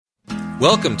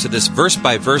Welcome to this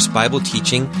verse-by-verse Bible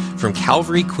teaching from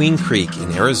Calvary, Queen Creek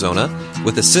in Arizona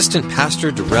with Assistant Pastor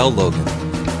Darrell Logan.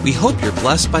 We hope you're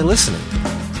blessed by listening.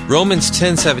 Romans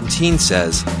 10:17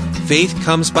 says, "Faith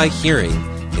comes by hearing,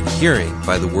 and hearing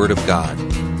by the Word of God."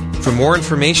 For more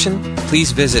information,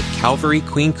 please visit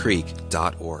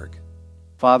calvaryqueencreek.org.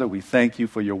 Father, we thank you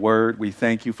for your Word. We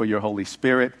thank you for your Holy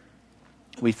Spirit.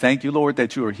 We thank you, Lord,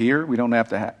 that you are here. We don't have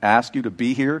to ask you to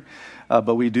be here,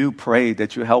 but we do pray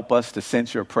that you help us to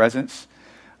sense your presence.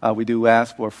 We do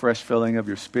ask for a fresh filling of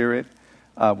your Spirit.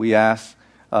 We ask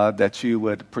that you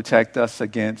would protect us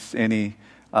against any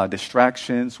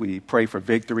distractions. We pray for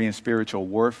victory in spiritual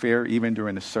warfare, even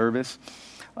during the service.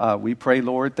 We pray,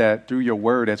 Lord, that through your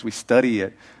word, as we study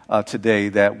it today,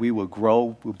 that we will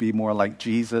grow, will be more like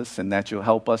Jesus, and that you'll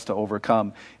help us to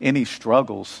overcome any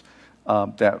struggles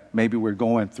that maybe we're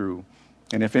going through.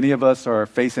 And if any of us are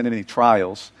facing any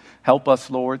trials, help us,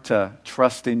 Lord, to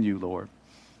trust in you, Lord,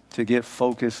 to get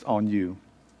focused on you.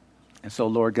 And so,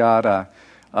 Lord God,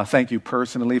 I thank you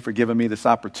personally for giving me this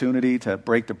opportunity to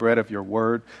break the bread of your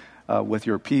word with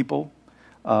your people.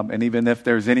 And even if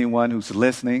there's anyone who's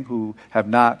listening who have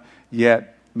not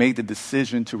yet made the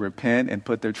decision to repent and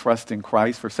put their trust in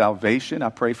Christ for salvation, I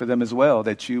pray for them as well,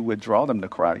 that you would draw them to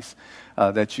Christ,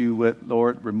 that you would,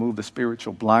 Lord, remove the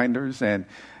spiritual blinders and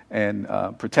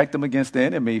protect them against the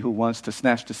enemy who wants to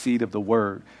snatch the seed of the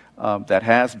word that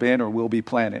has been or will be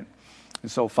planted.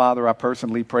 And so, Father, I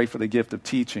personally pray for the gift of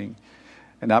teaching,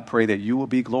 and I pray that you will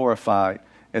be glorified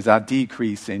as I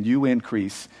decrease and you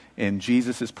increase. In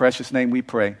Jesus' precious name we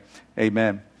pray.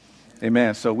 Amen.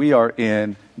 Amen. So we are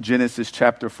in Genesis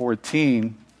chapter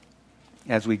 14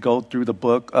 as we go through the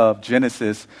book of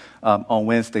Genesis on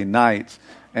Wednesday nights.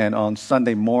 And on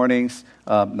Sunday mornings,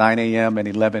 9 a.m. and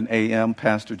 11 a.m.,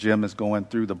 Pastor Jim is going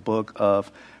through the book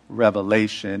of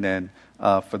Revelation. And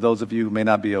for those of you who may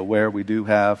not be aware, we do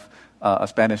have a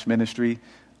Spanish ministry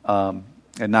at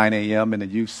 9 a.m. in the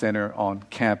youth center on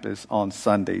campus on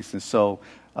Sundays. And so,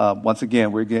 once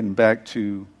again, we're getting back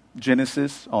to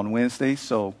Genesis on Wednesday.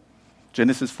 So,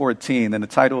 Genesis 14, and the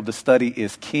title of the study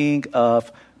is King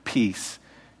of Peace.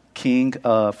 King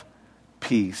of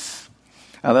Peace.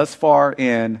 Now, thus far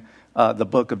in the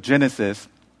book of Genesis,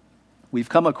 we've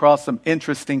come across some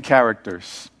interesting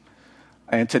characters.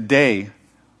 And today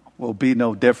will be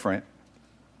no different.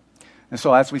 And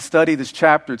so as we study this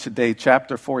chapter today,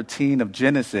 chapter 14 of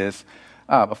Genesis,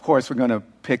 of course, we're going to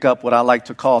pick up what I like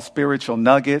to call spiritual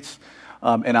nuggets.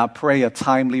 And I pray a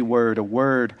timely word, a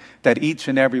word that each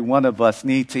and every one of us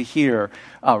need to hear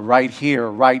right here,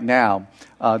 right now,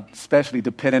 especially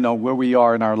depending on where we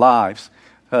are in our lives.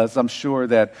 Because I'm sure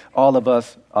that all of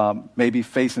us may be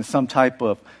facing some type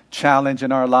of challenge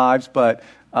in our lives, but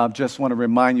just want to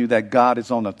remind you that God is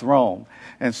on the throne.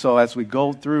 And so as we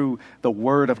go through the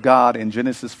Word of God in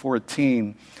Genesis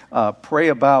 14, pray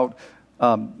about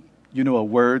a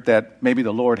word that maybe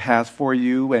the Lord has for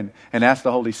you, and ask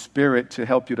the Holy Spirit to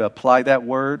help you to apply that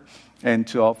word and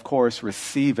to, of course,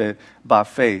 receive it by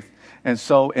faith. And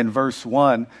so in verse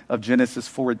 1 of Genesis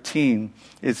 14,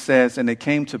 it says, "And it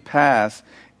came to pass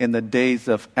in the days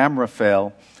of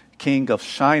Amraphel, king of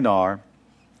Shinar,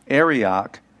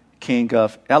 Arioch, king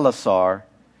of Elasar,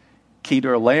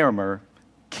 Kedorlaomer,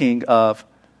 king of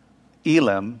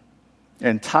Elam,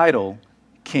 and Tidal,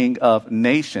 king of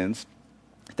nations,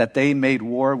 that they made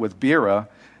war with Bera,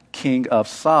 king of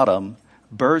Sodom,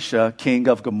 Bersha, king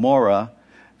of Gomorrah,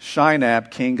 Shinab,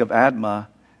 king of Admah,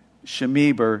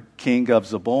 Shemeber, king of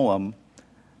Zeboam,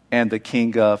 and the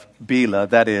king of Bela,"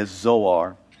 that is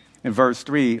Zoar. In verse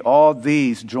 3, "All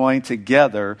these joined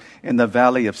together in the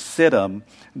valley of Siddim,"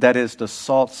 that is the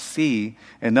Salt Sea,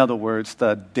 in other words,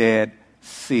 the Dead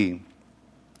Sea.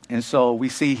 And so we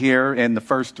see here in the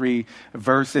first three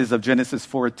verses of Genesis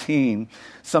 14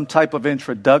 some type of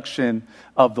introduction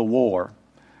of the war.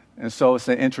 And so it's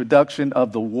an introduction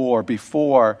of the war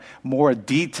before more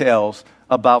details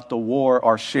about the war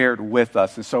are shared with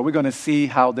us. And so we're going to see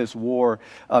how this war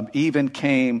even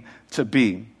came to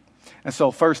be. And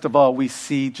so first of all, we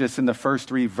see just in the first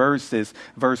three verses,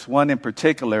 verse 1 in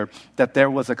particular, that there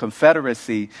was a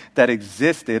confederacy that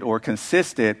existed or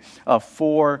consisted of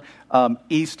four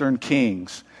eastern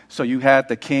kings. So you had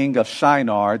the king of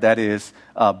Shinar, that is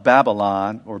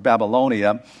Babylon or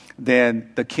Babylonia, then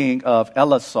the king of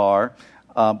Elasar,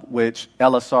 which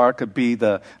Elasar could be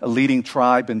the leading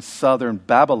tribe in southern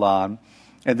Babylon,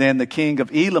 and then the king of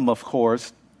Elam, of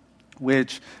course,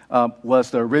 which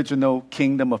was the original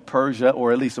kingdom of Persia,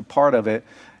 or at least a part of it,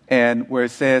 and where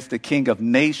it says the king of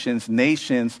nations,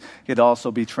 nations could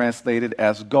also be translated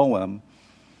as Goim.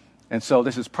 And so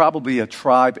this is probably a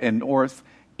tribe in northeast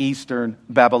southeastern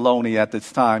Babylonia at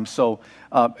this time. So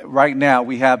right now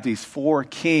we have these 4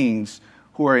 kings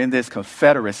who are in this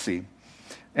confederacy.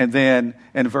 And then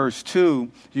in verse 2,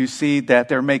 you see that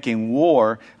they're making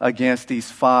war against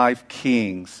these 5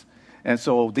 kings. And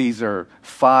so these are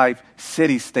 5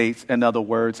 city-states, in other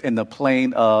words, in the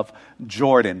plain of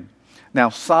Jordan. Now,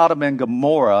 Sodom and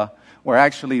Gomorrah were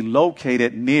actually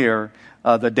located near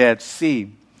the Dead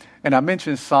Sea. And I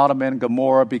mentioned Sodom and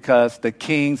Gomorrah because the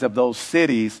kings of those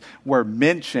cities were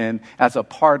mentioned as a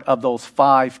part of those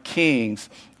 5 kings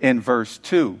in verse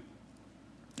 2.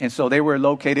 And so they were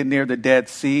located near the Dead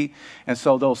Sea. And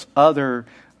so those other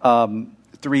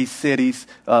 3 cities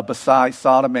besides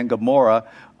Sodom and Gomorrah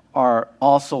are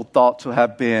also thought to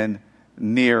have been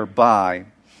nearby.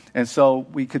 And so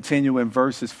we continue in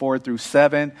verses 4 through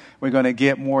 7. We're going to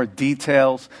get more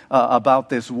details about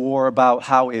this war, about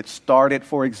how it started,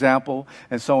 for example.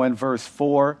 And so in verse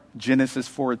 4, Genesis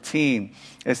 14,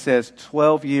 it says,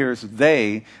 12 years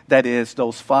they, that is,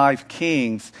 those 5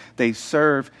 kings, they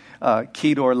served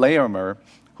Chedorlaomer,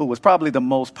 who was probably the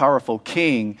most powerful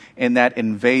king in that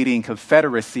invading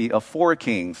confederacy of 4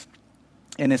 kings.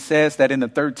 And it says that in the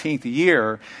 13th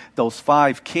year, those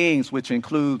 5 kings, which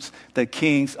includes the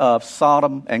kings of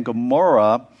Sodom and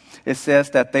Gomorrah, it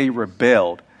says that they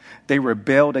rebelled. They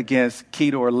rebelled against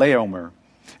Chedorlaomer.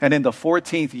 And in the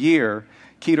 14th year,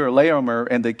 Chedorlaomer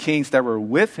and the kings that were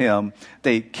with him,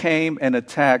 they came and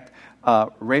attacked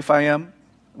Rephaim,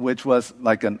 which was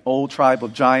like an old tribe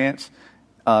of giants.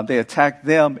 They attacked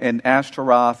them in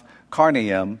Ashtaroth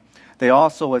Karnaim. They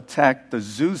also attacked the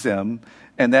Zuzim,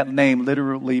 and that name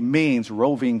literally means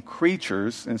roving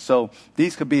creatures. And so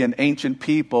these could be an ancient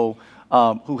people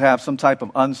who have some type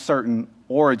of uncertain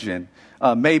origin.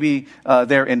 Maybe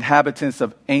they're inhabitants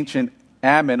of ancient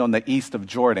Ammon on the east of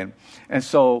Jordan. And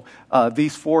so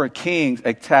these 4 kings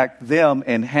attacked them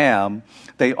in Ham.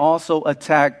 They also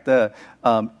attacked the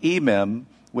Emim,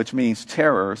 which means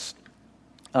terrors,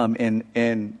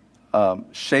 in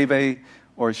Sheva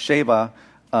or Sheva,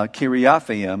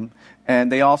 Kiriathaim.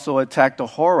 And they also attacked the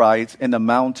Horites in the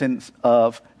mountains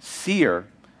of Seir.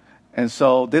 And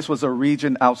so this was a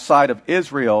region outside of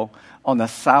Israel on the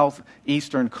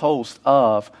southeastern coast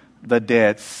of the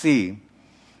Dead Sea.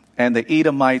 And the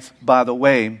Edomites, by the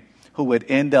way, who would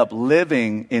end up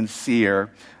living in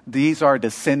Seir, these are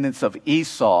descendants of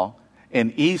Esau.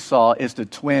 And Esau is the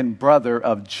twin brother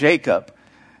of Jacob.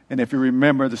 And if you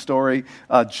remember the story,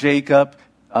 Jacob,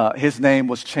 his name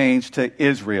was changed to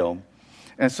Israel.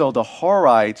 And so the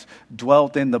Horites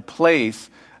dwelt in the place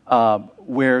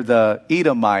where the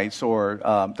Edomites or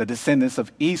the descendants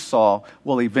of Esau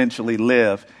will eventually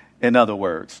live, in other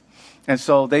words. And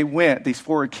so they went, these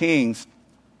 4 kings,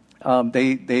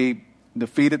 they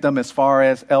defeated them as far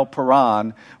as El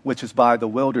Paran, which is by the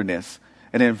wilderness.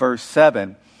 And in verse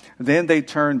 7, then they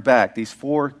turned back, these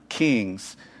 4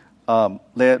 kings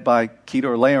led by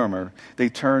Chedorlaomer, they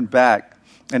turned back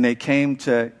and they came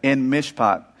to En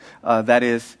Mishpat, that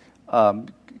is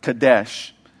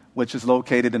Kadesh, which is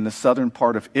located in the southern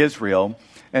part of Israel.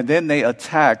 And then they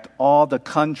attacked all the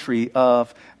country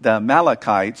of the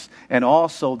Amalekites and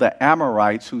also the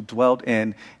Amorites who dwelt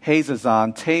in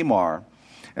Hazazon Tamar.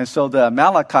 And so the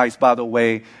Amalekites, by the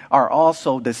way, are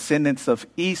also descendants of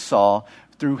Esau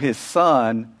through his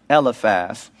son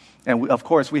Eliphaz. And of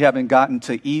course, we haven't gotten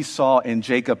to Esau and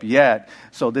Jacob yet,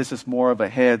 so this is more of a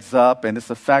heads up, and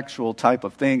it's a factual type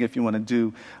of thing if you want to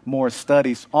do more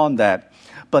studies on that.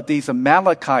 But these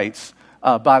Amalekites,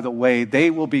 by the way, they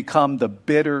will become the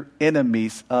bitter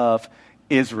enemies of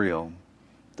Israel.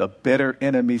 The bitter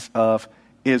enemies of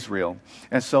Israel.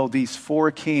 And so these 4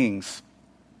 kings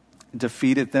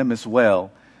defeated them as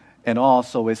well. And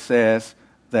also it says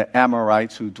the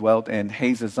Amorites who dwelt in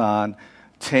Hazazon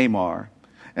Tamar.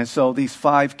 And so these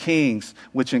 5 kings,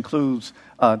 which includes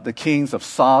the kings of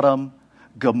Sodom,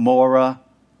 Gomorrah,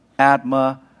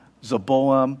 Admah,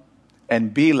 Zeboam,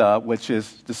 and Bela, which is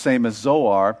the same as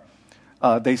Zoar,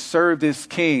 they served this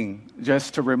king,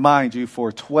 just to remind you,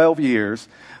 for 12 years,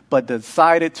 but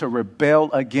decided to rebel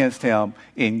against him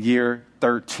in year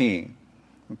 13.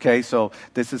 Okay, so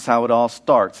this is how it all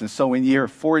starts. And so in year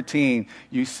 14,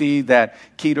 you see that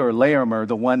Chedorlaomer,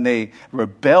 the one they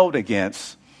rebelled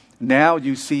against, now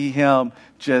you see him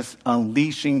just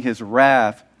unleashing his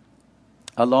wrath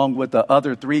along with the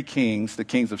other 3 kings, the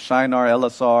kings of Shinar,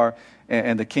 Elasar,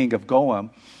 and the king of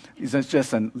Goam. He's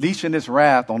just unleashing his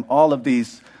wrath on all of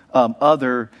these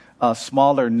other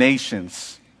smaller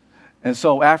nations. And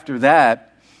so after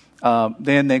that,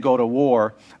 then they go to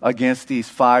war against these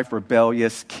 5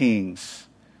 rebellious kings.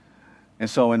 And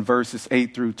so in verses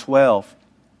 8 through 12,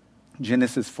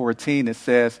 Genesis 14, it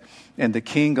says, and the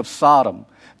king of Sodom,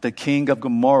 the king of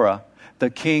Gomorrah, the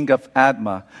king of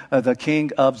Admah, the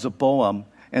king of Zeboam,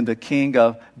 and the king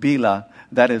of Bela,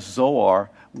 that is Zoar,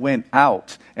 went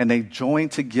out, and they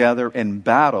joined together in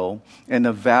battle in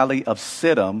the valley of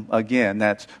Siddim. Again,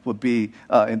 that would be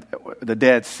in the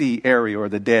Dead Sea area, or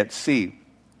the Dead Sea.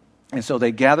 And so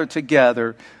they gathered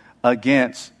together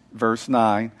against, verse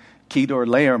 9,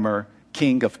 Kedorlaomer,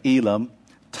 king of Elam,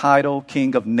 Tidal,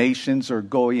 king of nations, or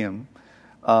Goyim,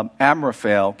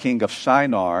 Amraphel, king of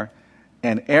Shinar,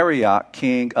 and Arioch,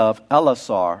 king of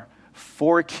Elasar.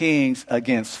 4 kings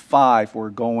against 5 were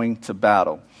going to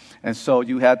battle. And so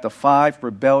you had the 5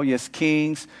 rebellious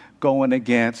kings going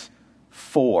against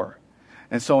 4.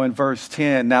 And so in verse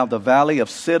 10, now the valley of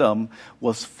Siddim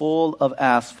was full of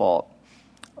asphalt.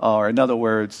 Or in other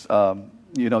words,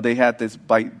 they had this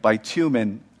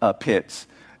bitumen pits.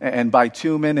 And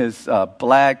bitumen is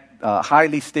black,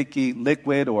 highly sticky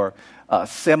liquid, or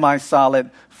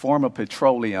semi-solid form of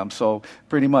petroleum. So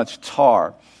pretty much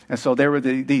tar. And so there were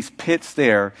these pits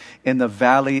there in the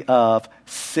valley of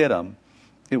Siddim.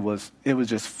 It was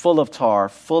just full of tar,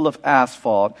 full of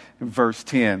asphalt, in verse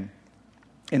 10.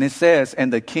 And it says,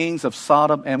 and the kings of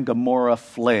Sodom and Gomorrah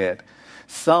fled.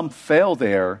 Some fell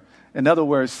there. In other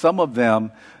words, some of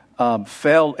them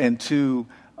fell into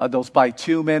those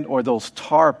bitumen or those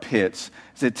tar pits,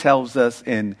 as it tells us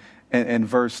in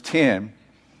verse 10.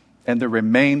 And the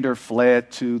remainder fled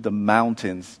to the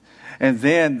mountains. And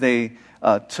then they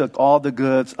took all the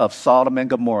goods of Sodom and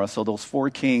Gomorrah. So those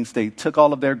 4 kings, they took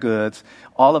all of their goods,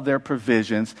 all of their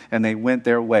provisions, and they went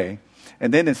their way.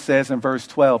 And then it says in verse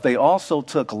 12, they also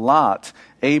took Lot,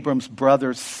 Abram's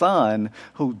brother's son,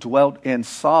 who dwelt in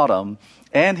Sodom,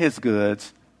 and his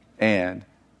goods, and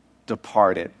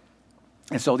departed.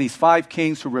 And so these 5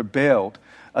 kings who rebelled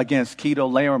against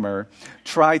Kedorlaomer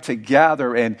tried to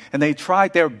gather, and they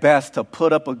tried their best to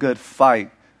put up a good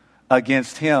fight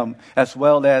against him, as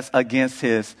well as against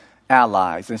his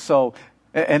allies. And so,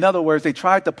 in other words, they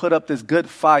tried to put up this good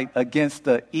fight against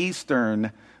the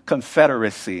Eastern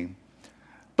Confederacy.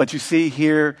 But you see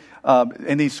here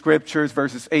in these scriptures,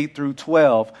 verses 8 through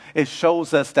 12, it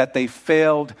shows us that they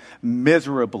failed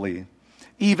miserably.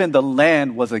 Even the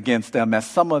land was against them, as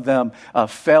some of them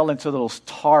fell into those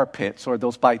tar pits, or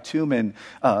those bitumen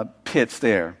pits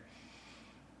there.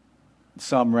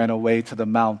 Some ran away to the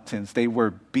mountains. They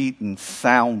were beaten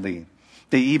soundly.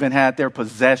 They even had their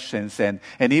possessions and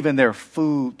even their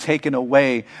food taken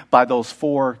away by those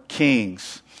 4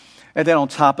 kings. And then on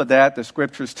top of that, the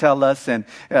scriptures tell us, and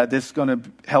this is going to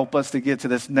help us to get to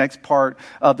this next part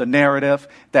of the narrative,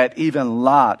 that even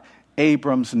Lot,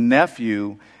 Abram's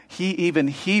nephew,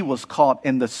 he was caught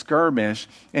in the skirmish,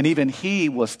 and even he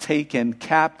was taken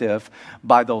captive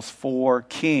by those 4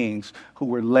 kings who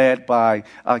were led by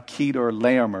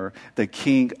Kedorlaomer, the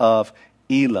king of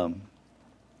Elam.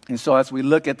 And so as we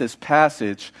look at this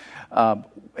passage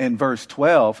in verse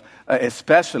 12,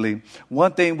 especially,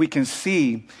 one thing we can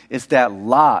see is that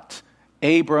Lot,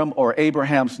 Abram or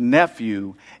Abraham's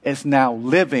nephew, is now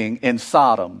living in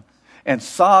Sodom. And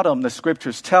Sodom, the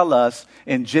scriptures tell us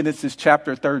in Genesis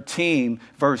chapter 13,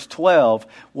 verse 12,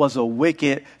 was a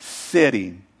wicked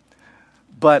city.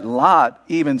 But Lot,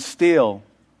 even still,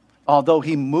 although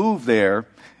he moved there,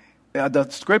 the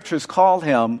scriptures call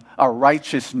him a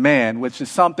righteous man, which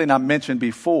is something I mentioned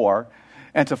before.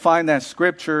 And to find that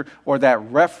scripture or that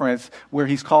reference where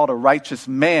he's called a righteous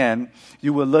man,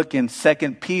 you will look in 2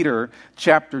 Peter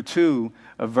chapter 2,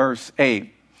 verse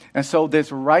 8. And so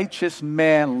this righteous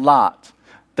man Lot,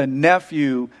 the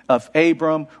nephew of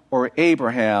Abram or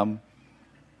Abraham,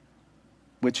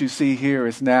 which you see here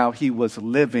is now he was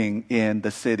living in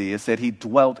the city. It said he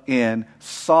dwelt in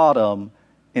Sodom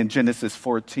in Genesis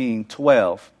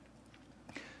 14:12.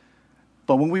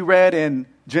 But when we read in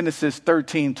Genesis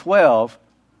 13:12,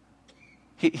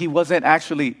 he wasn't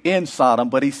actually in Sodom,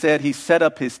 but he said he set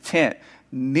up his tent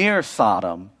near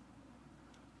Sodom.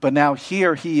 But now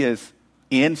here he is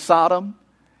in Sodom.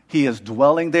 He is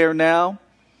dwelling there now,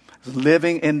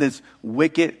 living in this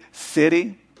wicked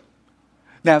city.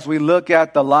 Now, as we look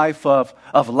at the life of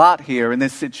Lot here in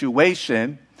this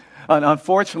situation,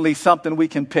 unfortunately, something we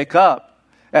can pick up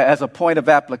as a point of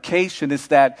application is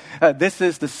that this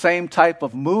is the same type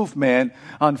of movement,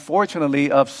 unfortunately,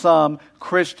 of some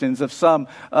Christians, of some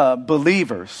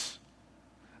believers,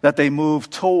 that they move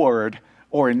toward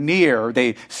or near.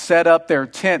 They set up their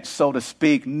tents, so to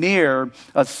speak, near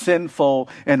a sinful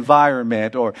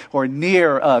environment or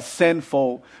near a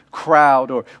sinful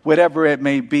crowd or whatever it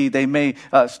may be. They may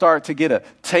start to get a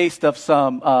taste of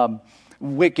some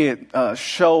wicked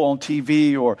show on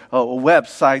TV or a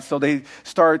website, so they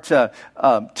start to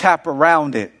tap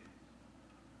around it.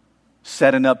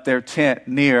 setting up their tent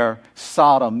near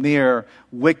Sodom, near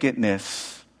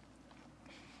wickedness.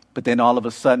 But then all of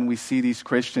a sudden we see these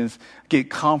Christians get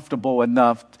comfortable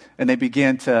enough and they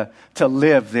begin to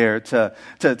live there,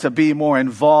 to be more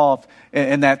involved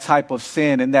in that type of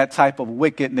sin and that type of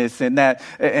wickedness,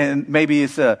 and maybe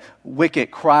it's a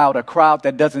wicked crowd, a crowd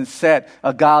that doesn't set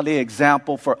a godly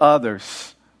example for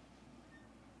others.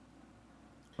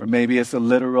 Or maybe it's a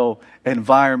literal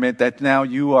environment that now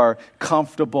you are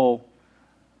comfortable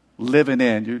living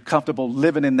in. You're comfortable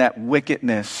living in that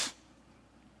wickedness.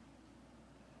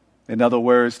 In other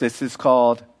words, this is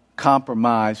called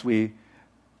compromise. We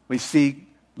see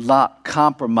Lot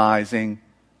compromising,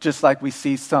 just like we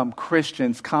see some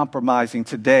Christians compromising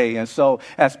today. And so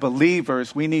as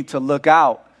believers, we need to look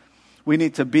out. We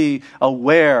need to be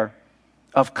aware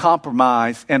of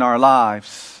compromise in our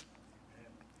lives.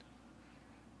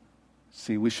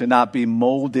 See, we should not be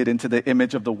molded into the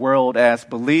image of the world as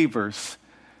believers.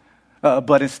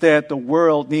 But instead, the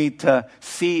world need to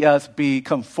see us be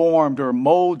conformed or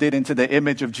molded into the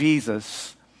image of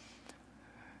Jesus.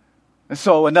 And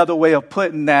so another way of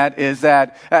putting that is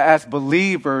that as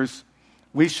believers,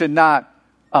 we should not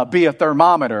be a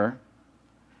thermometer,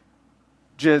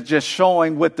 just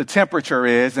showing what the temperature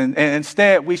is. And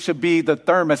instead, we should be the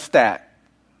thermostat.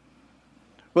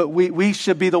 But we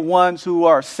should be the ones who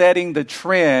are setting the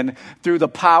trend through the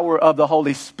power of the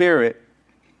Holy Spirit.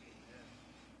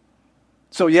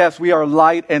 So yes, we are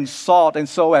light and salt. And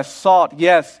so as salt,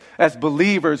 yes, as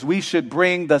believers, we should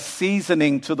bring the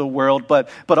seasoning to the world. But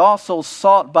also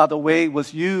salt, by the way,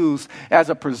 was used as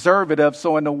a preservative.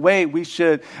 So in a way, we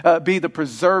should be the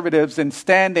preservatives in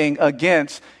standing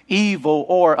against evil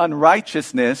or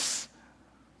unrighteousness.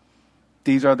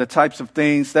 These are the types of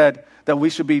things that we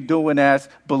should be doing as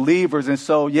believers. And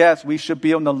so, yes, we should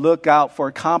be on the lookout for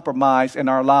compromise in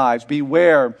our lives.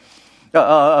 Beware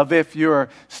of if you're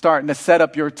starting to set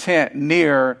up your tent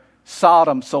near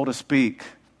Sodom, so to speak.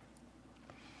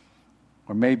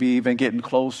 Or maybe even getting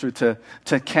closer to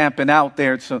camping out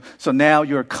there. So now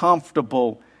you're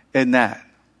comfortable in that.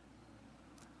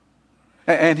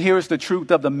 And here's the truth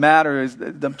of the matter is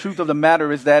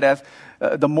that as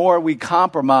the more we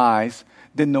compromise,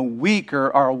 then the weaker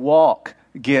our walk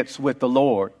gets with the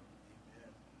Lord.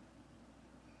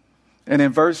 And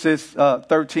in verses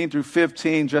 13 through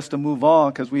 15, just to move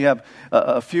on, because we have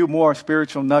a few more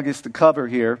spiritual nuggets to cover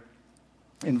here.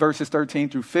 In verses 13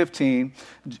 through 15,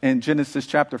 in Genesis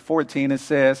chapter 14, it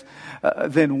says,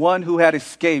 Then one who had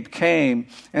escaped came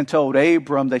and told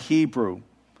Abram the Hebrew,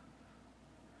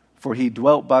 for he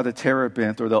dwelt by the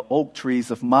terebinth, or the oak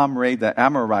trees of Mamre the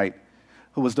Amorite,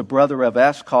 who was the brother of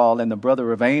Eshcol and the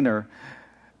brother of Aner,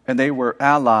 and they were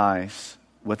allies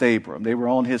with Abram. They were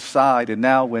on his side. And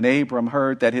now when Abram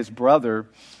heard that his brother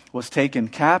was taken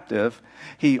captive,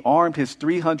 he armed his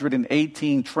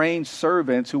 318 trained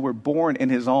servants who were born in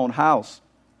his own house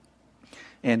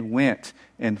and went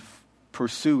and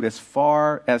pursued as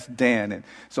far as Dan. And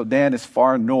so Dan is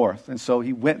far north. And so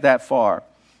he went that far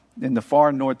in the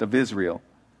far north of Israel.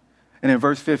 And in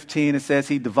verse 15, it says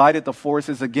he divided the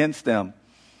forces against them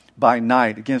by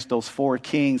night, against those four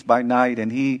kings by night, and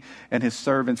he and his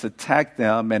servants attacked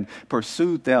them and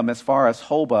pursued them as far as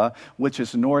Hobah, which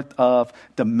is north of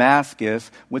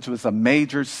Damascus, which was a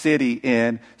major city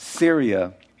in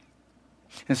Syria.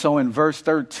 And so in verse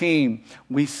 13,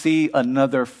 we see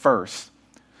another first.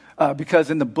 Because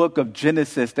in the book of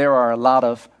Genesis, there are a lot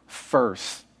of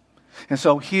firsts. And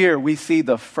so here we see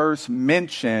the first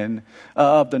mention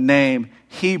of the name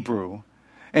Hebrew.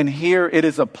 And here it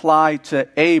is applied to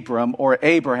Abram or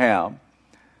Abraham.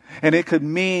 And it could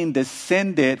mean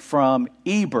descended from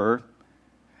Eber.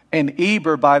 And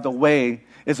Eber, by the way,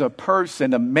 is a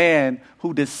person, a man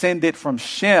who descended from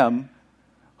Shem,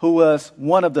 who was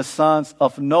one of the sons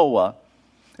of Noah.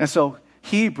 And so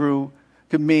Hebrew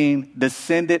could mean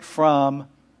descended from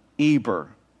Eber.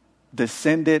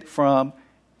 Descended from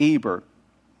Eber.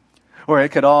 Or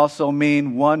it could also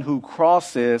mean one who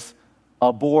crosses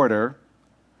a border,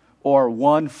 or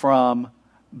one from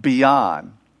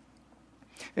beyond.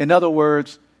 In other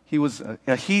words, he was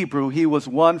a Hebrew. He was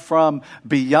one from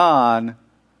beyond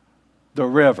the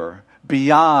river,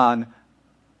 beyond,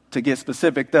 to get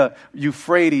specific, the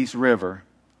Euphrates River.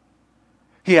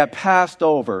 He had passed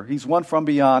over. He's one from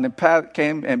beyond and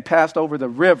came and passed over the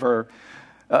river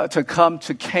to come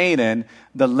to Canaan,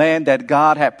 the land that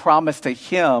God had promised to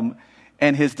him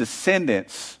and his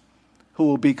descendants, who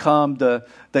will become the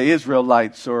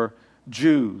Israelites or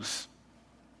Jews.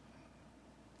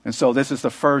 And so this is the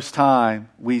first time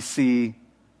we see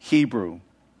Hebrew.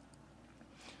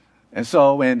 And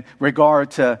so in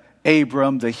regard to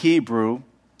Abram the Hebrew,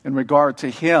 in regard to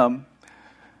him,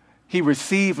 he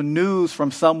received news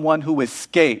from someone who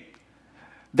escaped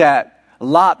that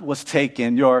Lot was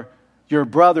taken. Your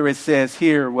brother, it says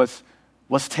here, was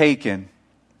taken.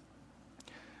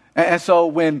 And so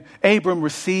when Abram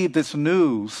received this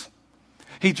news,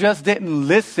 he just didn't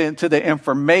listen to the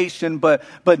information, but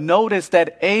notice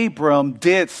that Abram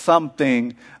did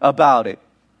something about it.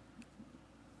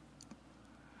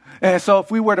 And so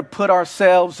if we were to put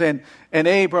ourselves in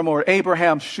Abram or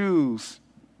Abraham's shoes,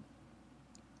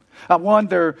 I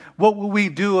wonder, what would we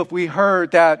do if we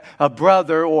heard that a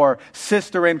brother or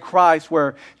sister in Christ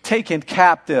were taken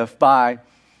captive by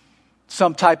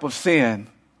some type of sin?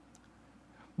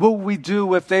 What would we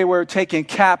do if they were taken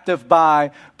captive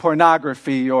by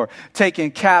pornography or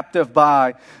taken captive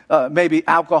by maybe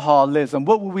alcoholism?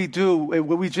 What would we do?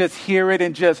 Would we just hear it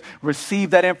and just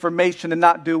receive that information and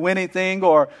not do anything?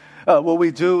 Or will we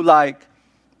do like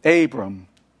Abram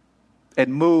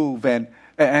and move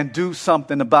and do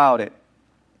something about it?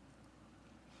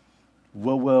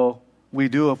 What will we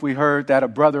do if we heard that a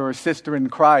brother or sister in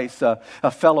Christ,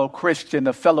 a fellow Christian,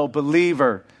 a fellow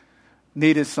believer,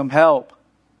 needed some help?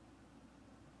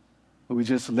 Will we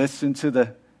just listen to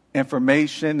the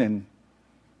information and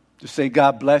just say,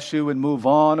 God bless you, and move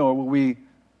on? Or will we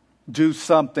do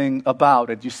something about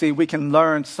it? You see, we can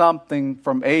learn something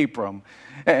from Abram,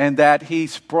 and that he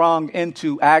sprung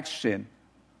into action.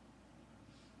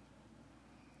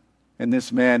 And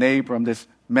this man, Abram, this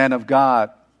man of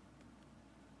God,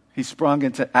 he sprung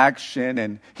into action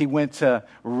and he went to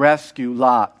rescue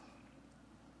Lot.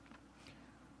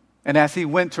 And as he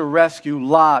went to rescue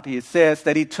Lot, it says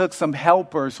that he took some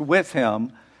helpers with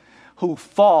him who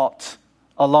fought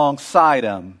alongside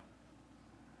him.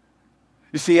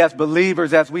 You see, as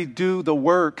believers, as we do the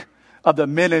work of the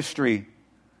ministry,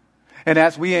 and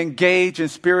as we engage in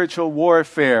spiritual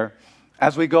warfare,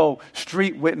 as we go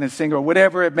street witnessing or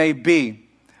whatever it may be,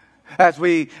 as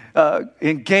we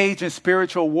engage in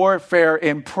spiritual warfare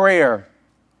in prayer,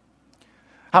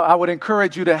 I would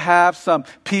encourage you to have some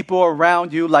people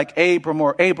around you like Abram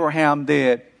or Abraham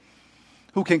did,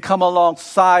 who can come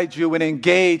alongside you and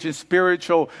engage in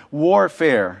spiritual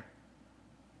warfare.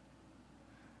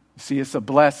 You see, it's a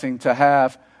blessing to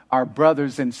have our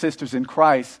brothers and sisters in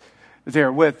Christ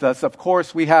there with us. Of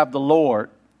course, we have the Lord.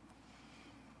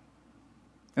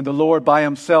 And the Lord by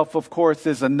himself, of course,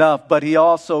 is enough. But he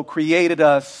also created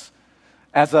us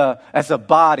as a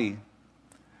body.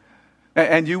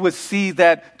 And you would see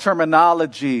that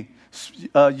terminology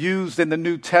used in the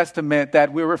New Testament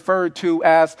that we refer to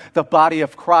as the body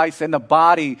of Christ, and the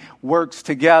body works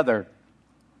together.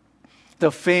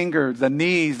 The fingers, the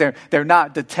knees, they're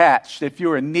not detached. If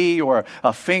you're a knee or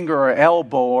a finger or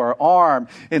elbow or arm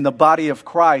in the body of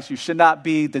Christ, you should not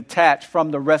be detached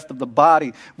from the rest of the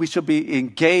body. We should be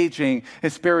engaging in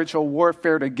spiritual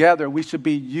warfare together. We should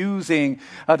be using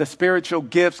the spiritual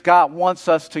gifts God wants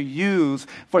us to use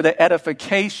for the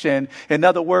edification, in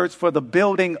other words, for the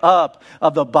building up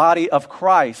of the body of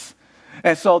Christ.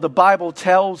 And so the Bible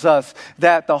tells us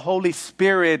that the Holy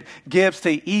Spirit gives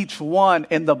to each one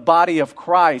in the body of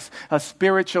Christ a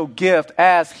spiritual gift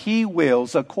as he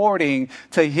wills, according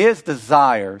to his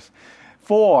desires,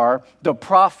 for the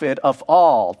profit of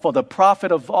all,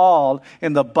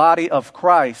 in the body of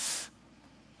Christ.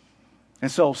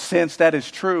 And so since that is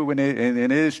true, and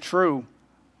it is true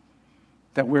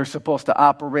that we're supposed to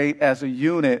operate as a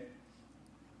unit,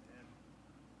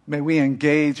 may we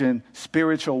engage in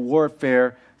spiritual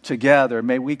warfare together.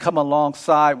 May we come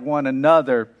alongside one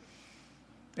another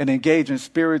and engage in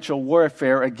spiritual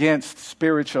warfare against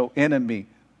spiritual enemy.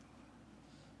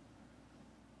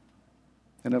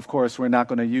 And of course, we're not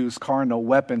going to use carnal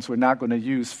weapons. We're not going to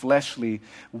use fleshly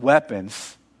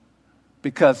weapons,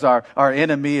 because our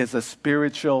enemy is a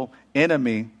spiritual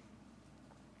enemy.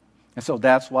 And so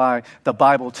that's why the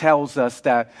Bible tells us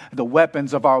that the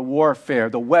weapons of our warfare,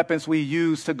 the weapons we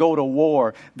use to go to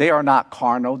war, they are not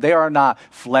carnal, they are not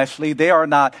fleshly, they are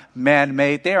not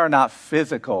man-made, they are not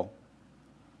physical.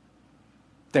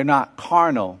 They're not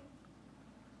carnal,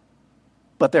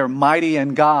 but they're mighty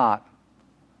in God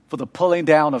for the pulling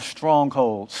down of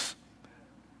strongholds.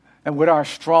 And with our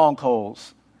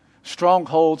strongholds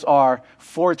are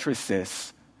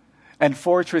fortresses. And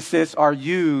fortresses are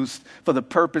used for the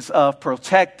purpose of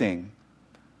protecting.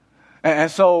 And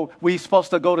so we're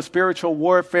supposed to go to spiritual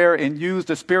warfare and use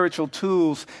the spiritual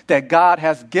tools that God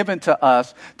has given to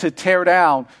us to tear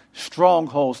down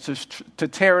strongholds, to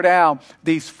tear down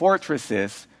these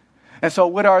fortresses. And so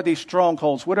what are these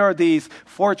strongholds? What are these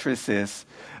fortresses?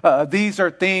 These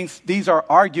are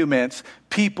arguments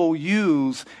people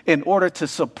use in order to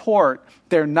support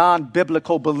their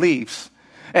non-biblical beliefs.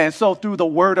 And so through the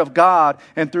word of God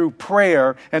and through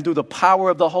prayer and through the power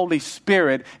of the Holy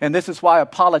Spirit, and this is why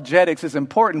apologetics is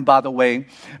important, by the way,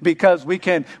 because we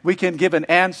can give an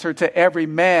answer to every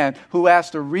man who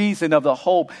asks the reason of the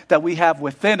hope that we have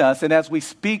within us. And as we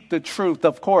speak the truth,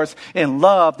 of course, in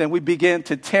love, then we begin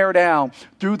to tear down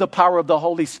through the power of the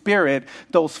Holy Spirit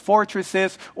those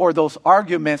fortresses or those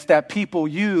arguments that people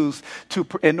use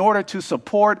in order to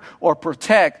support or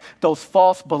protect those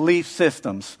false belief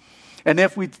systems. And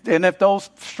if those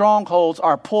strongholds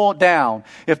are pulled down,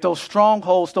 if those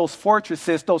strongholds, those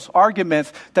fortresses, those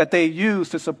arguments that they use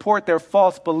to support their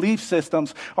false belief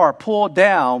systems are pulled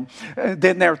down,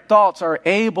 then their thoughts are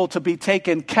able to be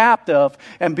taken captive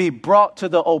and be brought to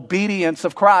the obedience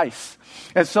of Christ.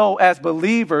 And so as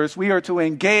believers, we are to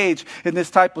engage in this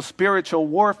type of spiritual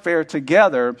warfare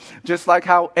together, just like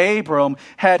how Abram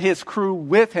had his crew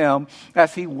with him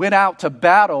as he went out to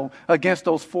battle against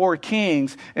those 4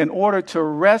 kings in order to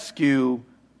rescue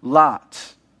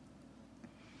Lot.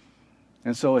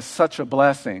 And so it's such a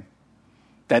blessing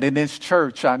that in this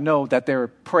church, I know that there are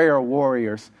prayer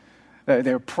warriors.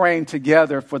 They're praying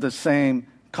together for the same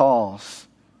cause.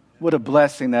 What a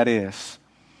blessing that is.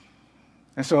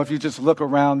 And so if you just look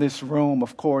around this room,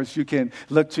 of course, you can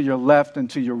look to your left and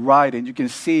to your right, and you can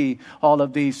see all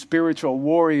of these spiritual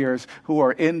warriors who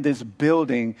are in this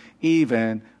building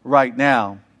even right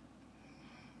now.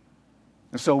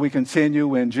 And so we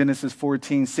continue in Genesis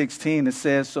 14:16. It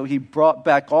says, so he brought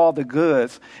back all the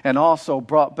goods and also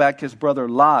brought back his brother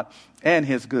Lot and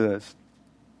his goods,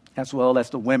 as well as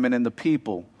the women and the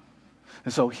people.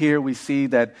 And so here we see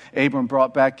that Abram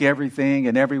brought back everything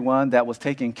and everyone that was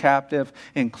taken captive,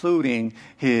 including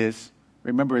his,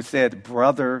 remember it said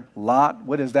brother Lot.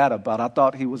 What is that about? I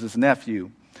thought he was his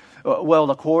nephew. Well,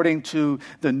 according to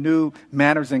the new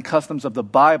manners and customs of the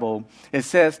Bible, it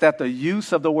says that the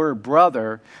use of the word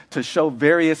brother to show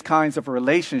various kinds of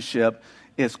relationship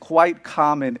is quite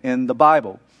common in the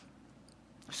Bible.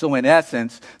 So in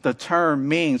essence, the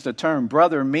term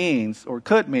brother means, or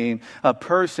could mean, a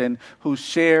person who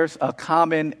shares a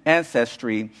common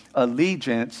ancestry,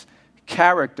 allegiance,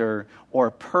 character,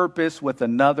 or purpose with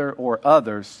another or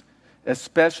others,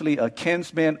 especially a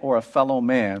kinsman or a fellow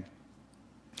man.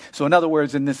 So in other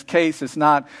words, in this case, it's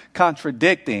not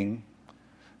contradicting.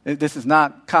 This is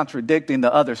not contradicting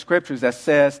the other scriptures that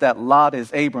says that Lot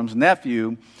is Abram's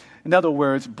nephew. In other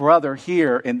words, brother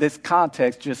here in this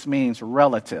context just means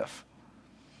relative.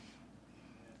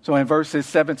 So in verses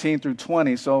 17 through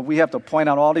 20, so we have to point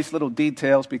out all these little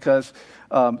details because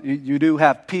you do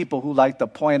have people who like to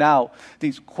point out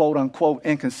these quote-unquote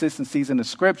inconsistencies in the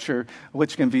scripture,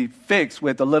 which can be fixed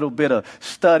with a little bit of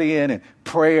studying and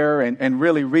prayer and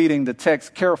really reading the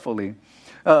text carefully.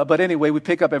 But anyway, we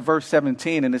pick up at verse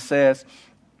 17, and it says,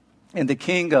 and the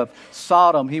king of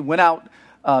Sodom, he went out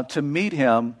to meet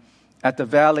him at the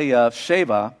valley of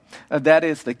Sheva, that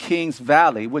is the king's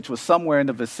valley, which was somewhere in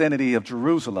the vicinity of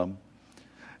Jerusalem.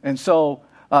 And so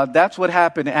that's what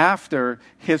happened after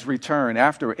his return,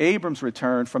 after Abram's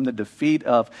return from the defeat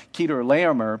of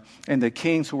Chedorlaomer and the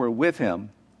kings who were with him.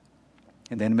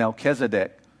 And then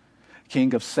Melchizedek,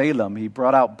 king of Salem, he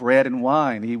brought out bread and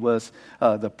wine. He was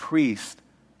the priest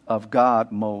of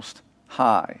God Most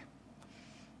High.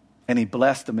 And he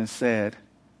blessed him and said,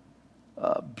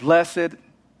 blessed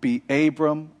be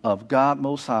Abram of God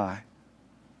Most High,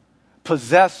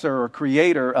 possessor or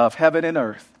creator of heaven and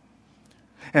earth.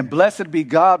 And blessed be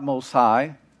God Most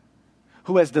High,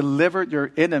 who has delivered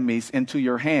your enemies into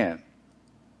your hand.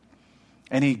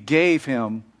 And he gave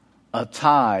him a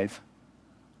tithe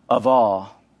of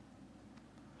all.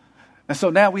 And so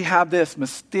now we have this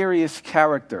mysterious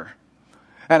character.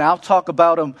 And I'll talk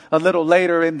about him a little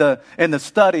later in the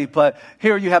study. But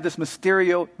here you have this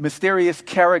mysterious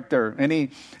character. And he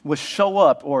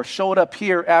showed up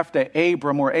here after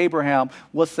Abram or Abraham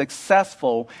was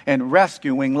successful in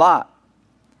rescuing Lot.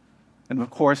 And of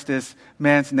course, this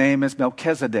man's name is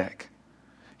Melchizedek.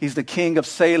 He's the king of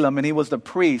Salem, and he was the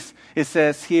priest, it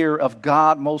says here, of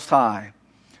God Most High.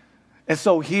 And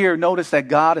so here, notice that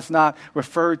God is not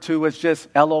referred to as just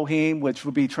Elohim, which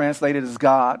would be translated as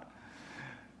God.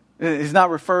 It's not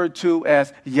referred to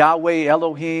as Yahweh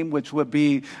Elohim, which would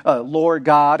be Lord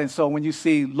God. And so when you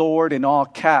see Lord in all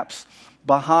caps,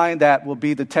 behind that will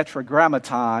be the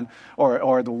tetragrammaton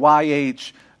or the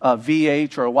YHVH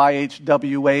or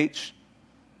YHWH.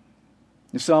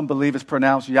 Some believe it's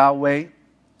pronounced Yahweh.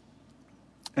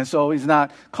 And so he's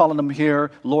not calling them here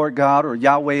Lord God or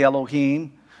Yahweh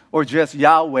Elohim or just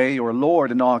Yahweh or Lord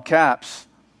in all caps.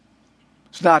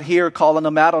 It's not here calling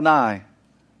them Adonai.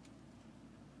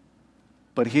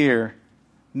 But here,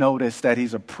 notice that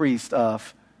he's a priest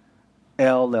of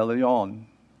El Elyon,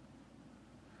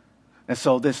 And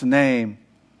so this name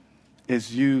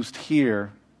is used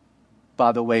here,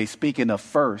 by the way, speaking of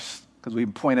first, because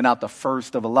we've pointed out the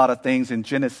first of a lot of things in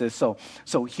Genesis.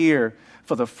 So here,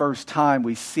 for the first time,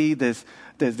 we see this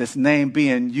name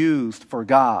being used for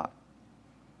God.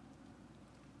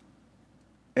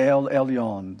 El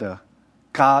Elyon, the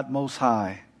God Most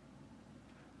High.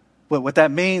 But what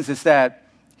that means is that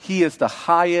he is the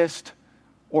highest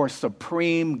or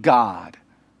supreme God.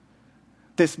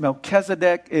 This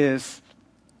Melchizedek is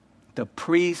the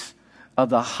priest of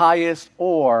the highest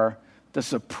or the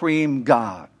supreme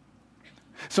God.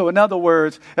 So in other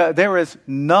words, there is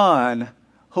none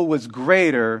who is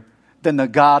greater than the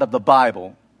God of the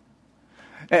Bible.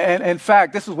 And in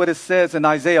fact, this is what it says in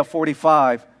Isaiah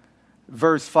 45,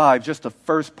 verse 5, just the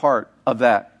first part of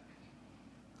that.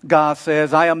 God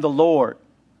says, I am the Lord,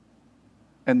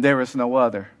 and there is no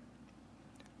other.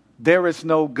 There is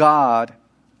no God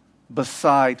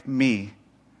beside me.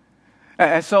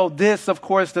 And so this, of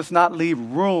course, does not leave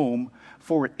room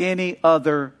for any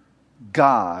other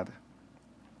God.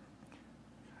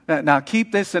 Now,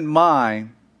 keep this in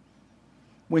mind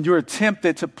when you're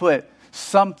tempted to put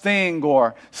something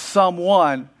or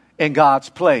someone in God's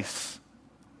place.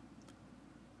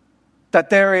 That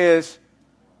there is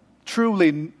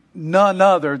truly none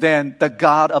other than the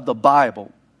God of the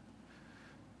Bible.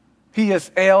 He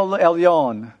is El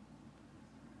Elyon.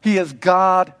 He is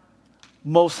God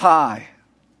Most High.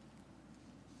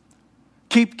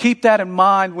 Keep that in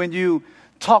mind when you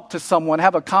talk to someone,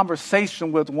 have a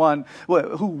conversation with one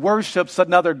who worships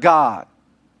another God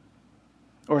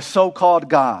or so-called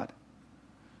God.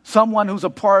 Someone who's a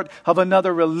part of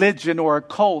another religion or a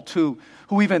cult who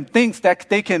even thinks that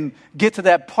they can get to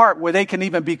that part where they can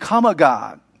even become a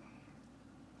God.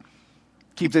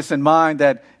 Keep this in mind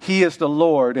that he is the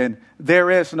Lord and there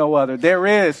is no other. There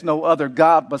is no other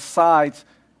God besides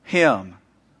him.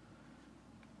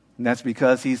 And that's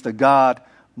because he's the God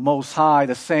Most High,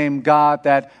 the same God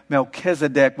that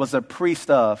Melchizedek was a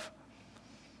priest of.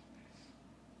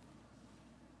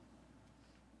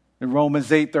 In Romans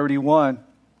 8:31,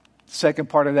 second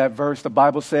part of that verse, the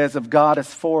Bible says, if God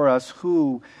is for us,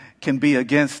 who can be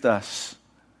against us?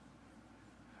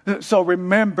 So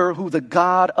remember who the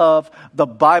God of the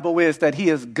Bible is, that he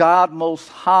is God Most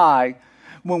High.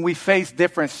 When we face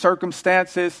different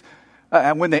circumstances,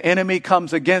 and when the enemy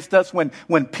comes against us,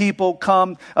 when people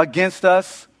come against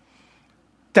us,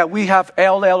 that we have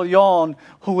El Elyon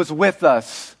who is with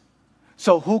us.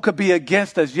 So who could be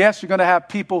against us? Yes, you're going to have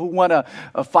people who want to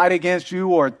fight against you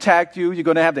or attack you. You're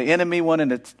going to have the enemy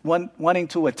wanting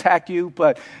to attack you.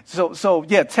 But so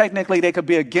yeah, technically they could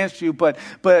be against you. But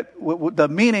the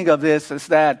meaning of this is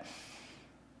that,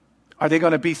 are they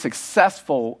going to be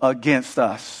successful against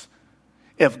us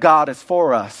if God is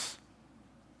for us?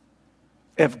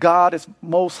 If God is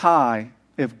Most High,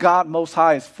 if God Most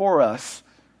High is for us,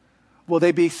 will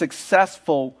they be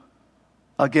successful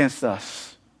against us?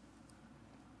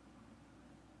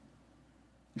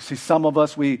 You see, some of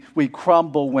us, we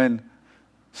crumble when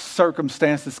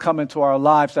circumstances come into our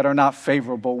lives that are not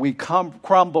favorable. We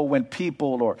crumble when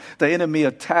people or the enemy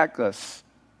attack us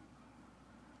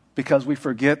because we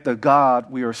forget the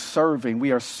God we are serving.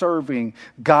 We are serving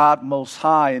God Most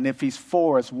High. And if he's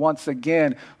for us, once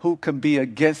again, who can be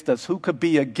against us? Who could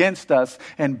be against us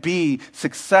and be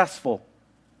successful?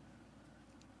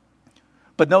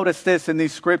 But notice this in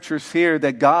these scriptures here,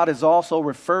 that God is also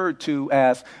referred to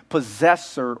as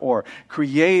possessor or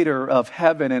creator of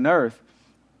heaven and earth.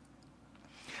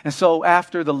 And so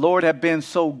after the Lord had been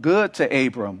so good to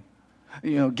Abram,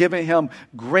 giving him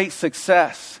great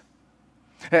success,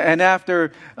 and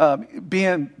after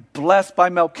being blessed by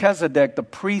Melchizedek, the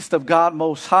priest of God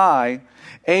Most High,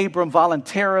 Abram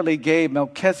voluntarily gave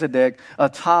Melchizedek a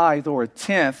tithe or a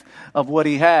tenth of what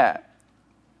he had.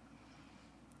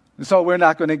 And so we're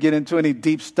not going to get into any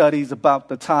deep studies about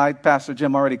the tithe. Pastor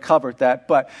Jim already covered that.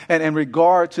 But in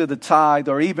regard to the tithe,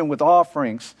 or even with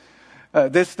offerings,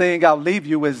 this thing I'll leave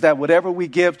you is that whatever we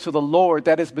give to the Lord,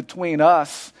 that is between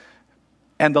us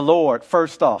and the Lord,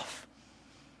 first off.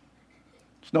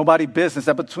 It's nobody's business.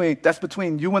 That's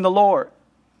between you and the Lord.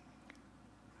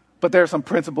 But there are some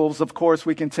principles, of course,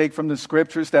 we can take from the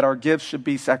scriptures, that our gifts should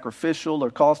be sacrificial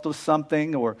or cost us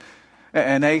something,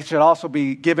 and they should also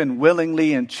be given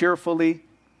willingly and cheerfully.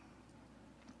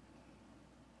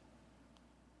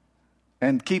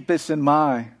 And keep this in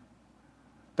mind,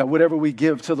 that whatever we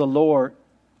give to the Lord,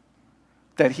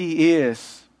 that he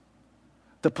is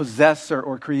the possessor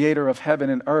or creator of heaven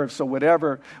and earth. So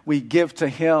whatever we give to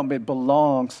him, it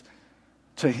belongs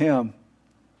to him.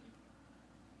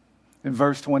 In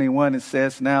verse 21, it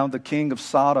says, now the king of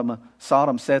Sodom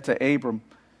said to Abram,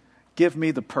 give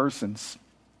me the persons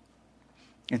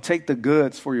and take the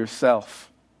goods for yourself.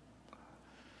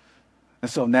 And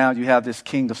so now you have this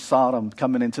king of Sodom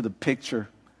coming into the picture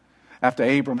after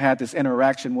Abram had this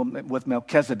interaction with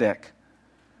Melchizedek.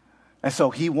 And so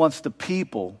he wants the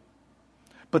people,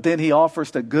 but then he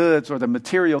offers the goods or the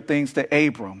material things to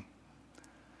Abram.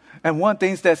 And one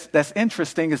thing that's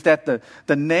interesting is that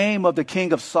the name of the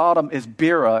king of Sodom is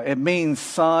Bera. It means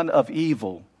son of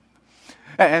evil.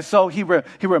 And so he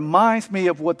reminds me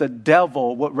of what the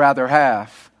devil would rather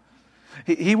have.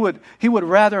 He would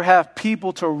rather have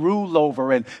people to rule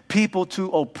over and people to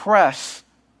oppress.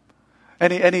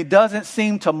 And he doesn't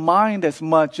seem to mind as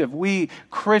much if we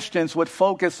Christians would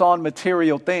focus on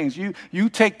material things. You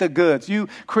take the goods. You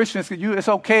Christians, it's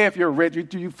okay if you're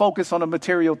rich. You focus on the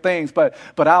material things, but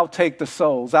I'll take the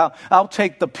souls. I'll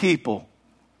take the people.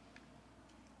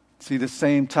 See the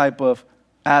same type of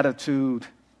attitude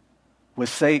with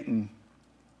Satan.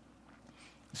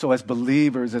 So as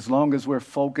believers, as long as we're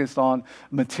focused on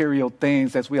material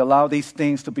things, as we allow these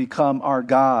things to become our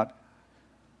God,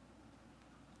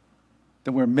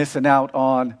 then we're missing out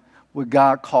on what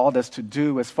God called us to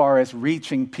do as far as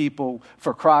reaching people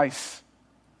for Christ.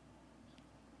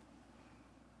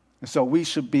 And so we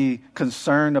should be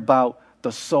concerned about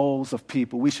the souls of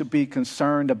people. We should be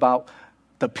concerned about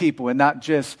the people and not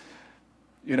just,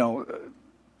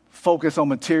 focus on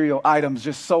material items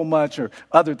just so much or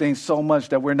other things so much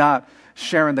that we're not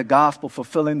sharing the gospel,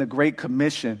 fulfilling the Great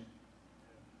Commission.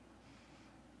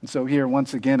 And so here,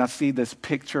 once again, I see this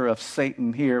picture of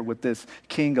Satan here with this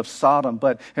king of Sodom.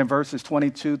 But in verses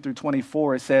 22 through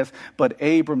 24, it says, "But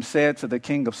Abram said to the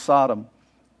king of Sodom,"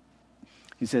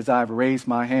 he says, "I have raised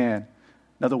my hand."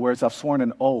 In other words, I've sworn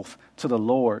an oath to the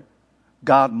Lord,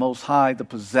 God Most High, the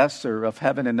possessor of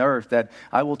heaven and earth, that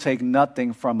I will take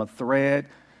nothing from a thread,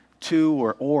 two,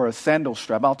 or a sandal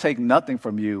strap. I'll take nothing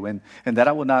from you, and that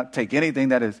I will not take anything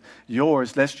that is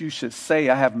yours, lest you should say,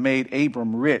 I have made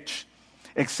Abram rich,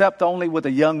 except only what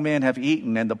the young men have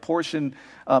eaten, and the portion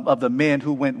of the men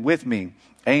who went with me,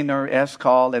 Aner,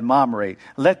 Eshcol, and Mamre.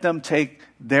 Let them take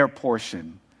their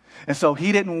portion. And so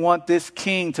he didn't want this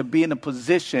king to be in a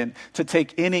position to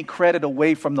take any credit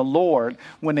away from the Lord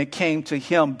when it came to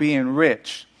him being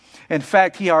rich. In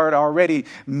fact, he had already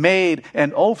made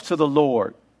an oath to the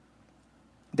Lord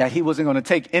that he wasn't going to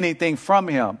take anything from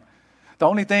him. The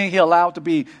only thing he allowed to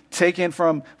be taken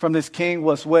from this king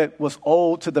was what was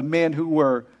owed to the men who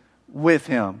were with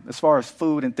him, as far as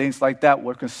food and things like that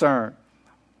were concerned.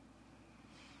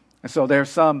 And so there's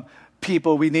some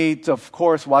people we need to, of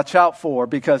course, watch out for,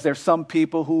 because there's some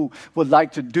people who would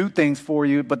like to do things for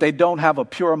you, but they don't have a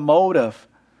pure motive.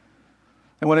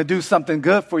 They want to do something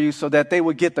good for you so that they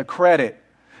would get the credit,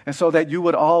 and so that you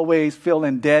would always feel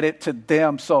indebted to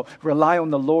them. So rely on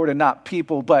the Lord and not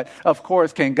people. But of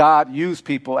course, can God use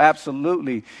people?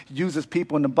 Absolutely. He uses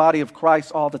people in the body of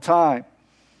Christ all the time.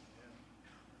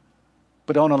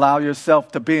 But don't allow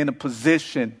yourself to be in a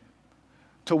position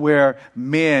to where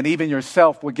men, even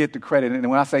yourself, will get the credit. And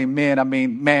when I say men, I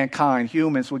mean mankind,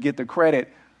 humans will get the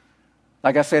credit.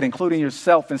 Like I said, including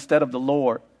yourself instead of the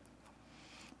Lord.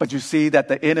 But you see that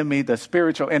the enemy, the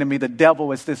spiritual enemy, the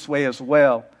devil is this way as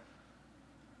well.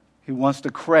 He wants the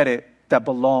credit that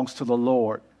belongs to the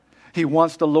Lord. He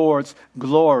wants the Lord's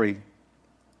glory.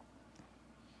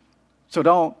 So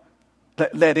don't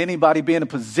let anybody be in a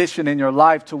position in your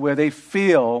life to where they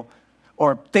feel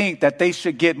or think that they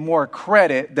should get more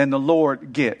credit than the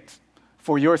Lord gets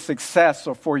for your success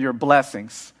or for your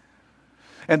blessings.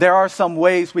 And there are some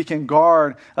ways we can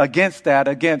guard against that,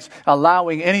 against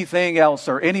allowing anything else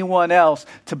or anyone else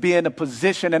to be in a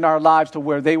position in our lives to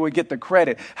where they would get the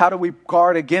credit. How do we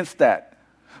guard against that?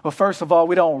 Well, first of all,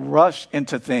 we don't rush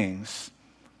into things.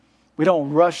 We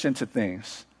don't rush into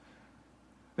things.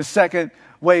 The second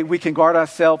way we can guard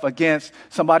ourselves against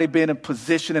somebody being in a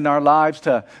position in our lives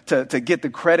to get the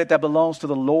credit that belongs to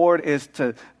the Lord is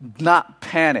to not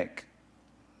panic.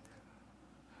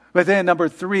 But then number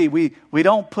three, we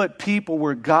don't put people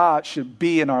where God should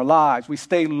be in our lives. We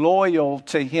stay loyal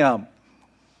to Him.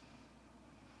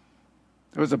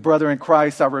 There was a brother in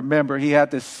Christ, I remember, he had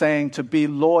this saying, to be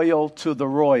loyal to the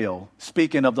royal,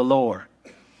 speaking of the Lord.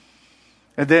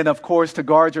 And then, of course, to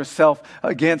guard yourself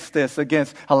against this,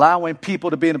 against allowing people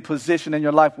to be in a position in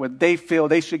your life where they feel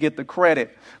they should get the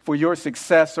credit for your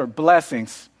success or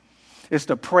blessings, is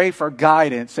to pray for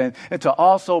guidance and to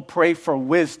also pray for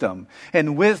wisdom.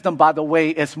 And wisdom, by the way,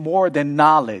 is more than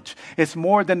knowledge. It's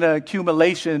more than the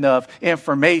accumulation of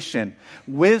information.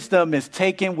 Wisdom is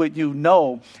taking what you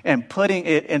know and putting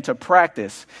it into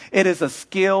practice. It is a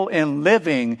skill in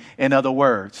living, in other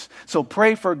words. So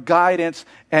pray for guidance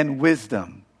and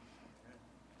wisdom.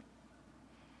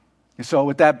 And so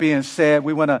with that being said,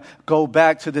 we want to go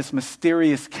back to this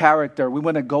mysterious character. We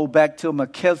want to go back to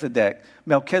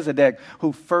Melchizedek,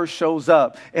 who first shows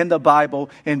up in the Bible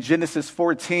in Genesis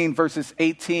 14, verses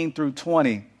 18 through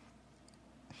 20.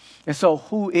 And so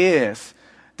who is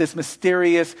this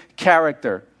mysterious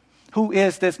character? Who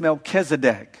is this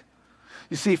Melchizedek?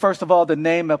 You see, first of all, the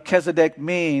name Melchizedek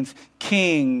means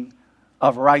king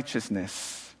of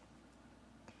righteousness.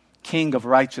 King of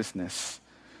righteousness.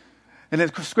 And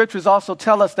the scriptures also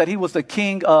tell us that he was the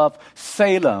king of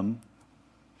Salem.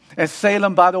 And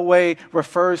Salem, by the way,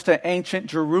 refers to ancient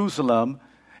Jerusalem.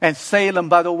 And Salem,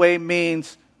 by the way,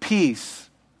 means peace.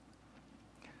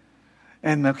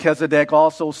 And Melchizedek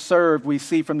also served, we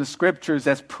see from the scriptures,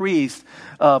 as priest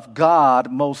of God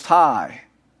Most High.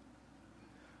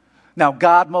 Now,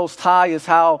 God Most High is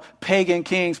how pagan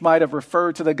kings might have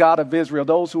referred to the God of Israel.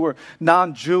 Those who were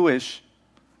non-Jewish,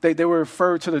 they were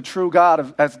referred to the true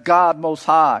God as God Most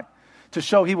High, to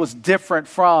show he was different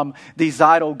from these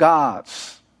idol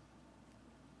gods.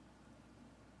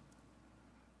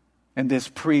 And this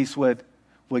priest would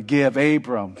give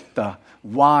Abram the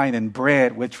wine and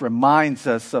bread, which reminds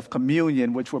us of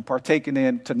communion, which we're partaking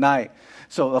in tonight.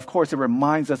 So, of course, it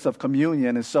reminds us of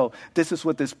communion. And so this is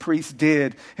what this priest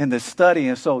did in this study.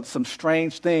 And so some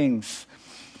strange things.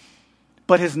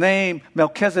 But his name,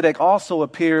 Melchizedek, also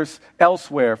appears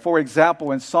elsewhere. For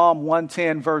example, in Psalm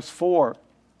 110, verse 4,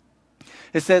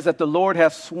 it says that the Lord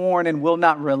hath sworn and will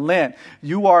not relent.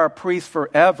 You are a priest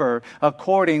forever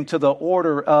according to the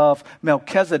order of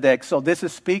Melchizedek. So this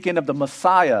is speaking of the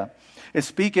Messiah. It's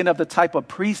speaking of the type of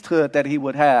priesthood that he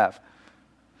would have.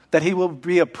 That he will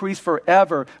be a priest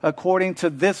forever according to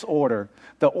this order,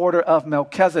 the order of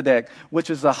Melchizedek, which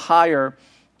is a higher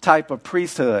type of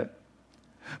priesthood.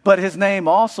 But his name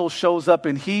also shows up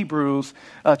in Hebrews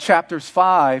chapters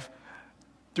 5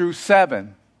 through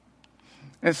 7.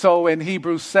 And so in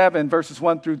Hebrews 7, verses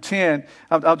 1 through 10,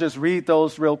 I'll just read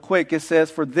those real quick. It says,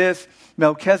 for this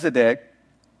Melchizedek,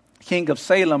 king of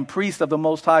Salem, priest of the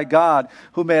Most High God,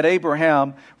 who met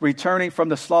Abraham returning from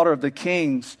the slaughter of the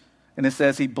kings, and it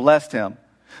says he blessed him,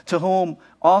 to whom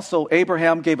also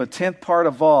Abraham gave a 10th part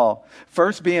of all,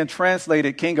 first being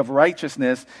translated king of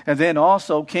righteousness, and then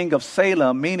also king of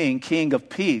Salem, meaning king of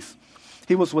peace.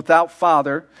 He was without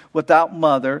father, without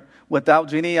mother, without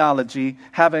genealogy,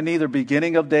 having neither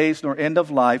beginning of days nor end of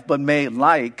life, but made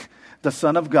like the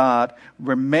Son of God,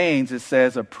 remains, it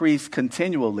says, a priest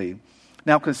continually.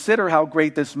 Now consider how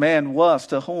great this man was,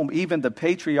 to whom even the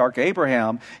patriarch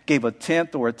Abraham gave a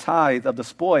 10th or a tithe of the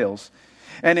spoils.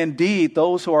 And indeed,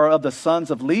 those who are of the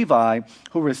sons of Levi,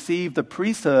 who receive the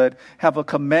priesthood, have a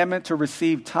commandment to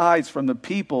receive tithes from the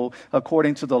people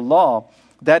according to the law,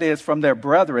 that is, from their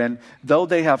brethren, though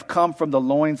they have come from the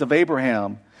loins of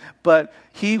Abraham. But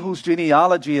he whose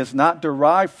genealogy is not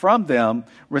derived from them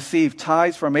received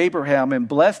tithes from Abraham and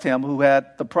blessed him who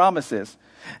had the promises.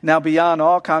 Now, beyond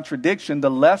all contradiction,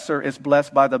 the lesser is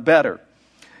blessed by the better.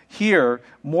 Here,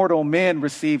 mortal men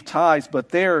receive tithes, but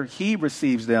there he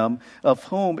receives them, of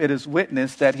whom it is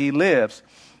witnessed that he lives.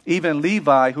 Even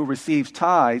Levi, who receives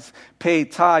tithes,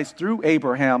 paid tithes through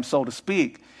Abraham, so to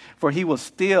speak. For he was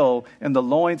still in the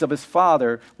loins of his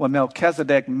father when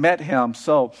Melchizedek met him.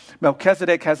 So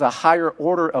Melchizedek has a higher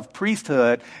order of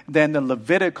priesthood than the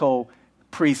Levitical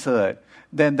priesthood,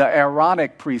 than the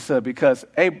Aaronic priesthood, because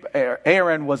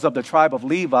Aaron was of the tribe of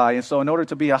Levi. And so in order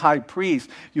to be a high priest,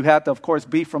 you had to, of course,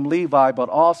 be from Levi, but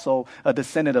also a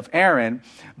descendant of Aaron.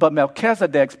 But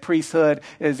Melchizedek's priesthood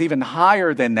is even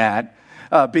higher than that,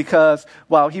 because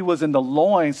while he was in the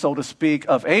loins, so to speak,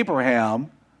 of Abraham,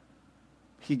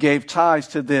 he gave tithes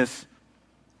to this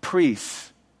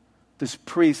priest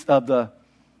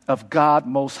of God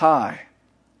Most High.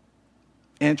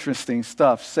 Interesting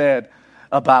stuff said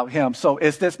about him. So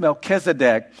is this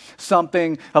Melchizedek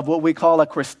something of what we call a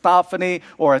Christophany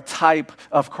or a type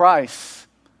of Christ?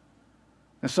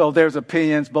 And so there's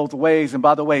opinions both ways. And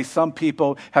by the way, some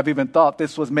people have even thought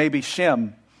this was maybe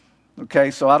Shem.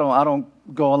 Okay, so I don't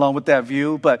go along with that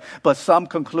view, but some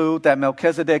conclude that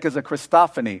Melchizedek is a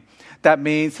Christophany. That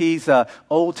means he's an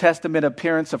Old Testament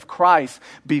appearance of Christ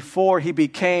before he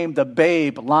became the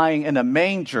babe lying in a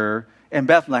manger in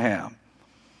Bethlehem.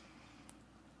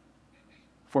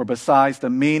 For besides the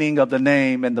meaning of the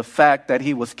name and the fact that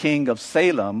he was king of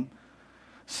Salem,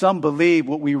 some believe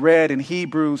what we read in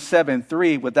Hebrews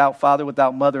 7:3, without father,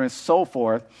 without mother, and so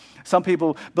forth. Some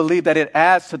people believe that it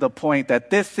adds to the point that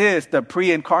this is the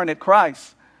pre-incarnate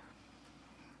Christ.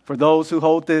 For those who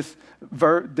hold this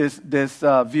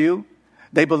view,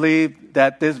 they believe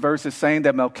that this verse is saying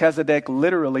that Melchizedek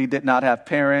literally did not have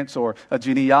parents or a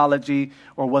genealogy,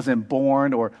 or wasn't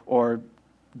born or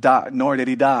died, nor did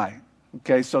he die.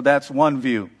 Okay, so that's one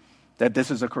view, that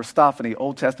this is a Christophany,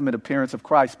 Old Testament appearance of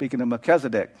Christ, speaking of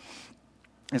Melchizedek.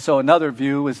 And so another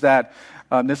view is that,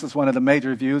 this is one of the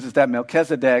major views, is that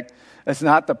Melchizedek is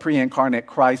not the pre-incarnate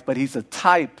Christ, but he's a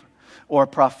type or a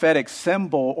prophetic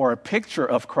symbol or a picture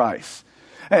of Christ.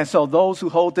 And so those who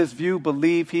hold this view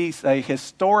believe he's a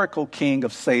historical king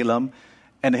of Salem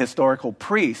and a historical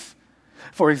priest.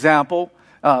 For example,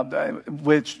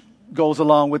 which goes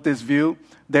along with this view,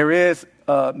 there is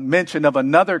mention of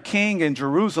another king in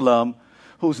Jerusalem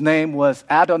whose name was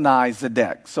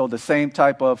Adonai-Zedek. So the same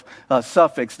type of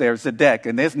suffix there, Zedek,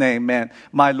 and his name meant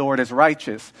my Lord is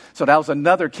righteous. So that was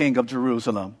another king of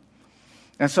Jerusalem.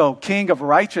 And so king of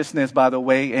righteousness, by the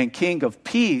way, and king of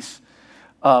peace,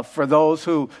 for those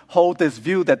who hold this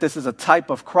view that this is a type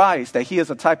of Christ, that he is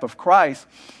a type of Christ,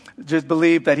 just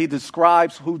believe that he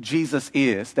describes who Jesus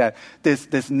is, that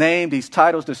this name, these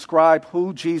titles describe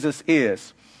who Jesus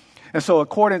is. And so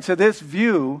according to this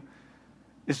view,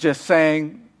 it's just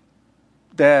saying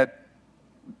that,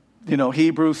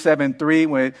 Hebrews 7:3,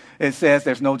 when it says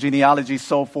there's no genealogy,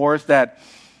 so forth, that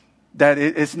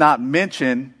it's not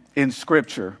mentioned in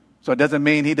Scripture. So it doesn't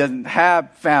mean he doesn't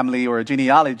have family or a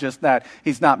genealogy, just that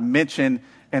he's not mentioned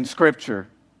in Scripture.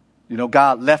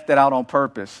 God left it out on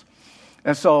purpose.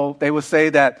 And so they would say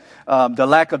that the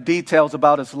lack of details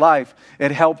about his life,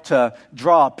 it helped to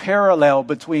draw a parallel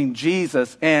between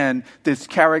Jesus and this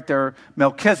character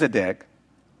Melchizedek.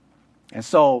 And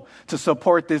so to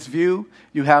support this view,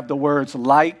 you have the words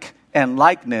like and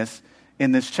likeness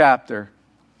in this chapter.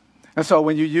 And so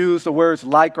when you use the words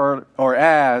like or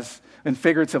as in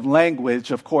figurative language,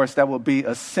 of course, that will be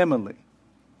a simile.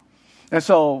 And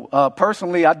so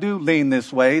personally, I do lean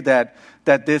this way, that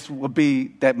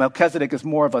Melchizedek is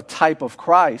more of a type of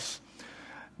Christ,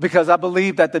 because I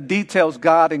believe that the details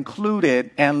God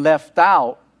included and left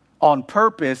out on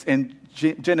purpose in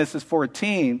Genesis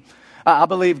 14, I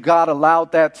believe God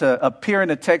allowed that to appear in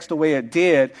the text the way it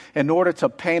did in order to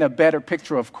paint a better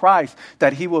picture of Christ,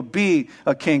 that he will be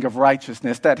a king of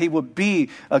righteousness, that he will be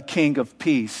a king of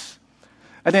peace.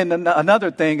 And then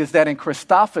another thing is that in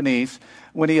Christophanies,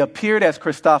 when he appeared as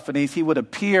Christophanies, he would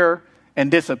appear and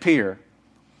disappear.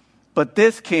 But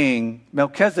this king,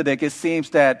 Melchizedek, it seems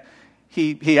that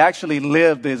he actually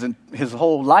lived his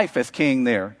whole life as king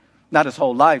there. Not his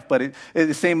whole life, but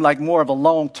it seemed like more of a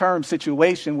long-term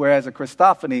situation, whereas a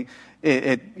Christophany,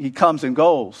 he comes and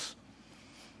goes.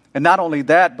 And not only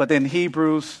that, but in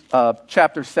Hebrews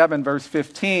chapter 7, verse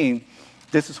 15,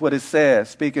 this is what it says,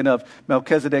 speaking of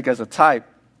Melchizedek as a type.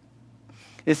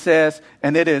 It says,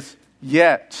 and it is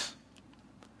yet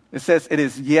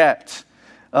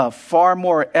far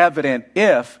more evident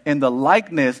if in the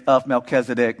likeness of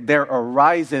Melchizedek there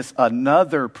arises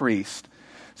another priest.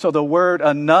 So the word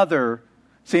another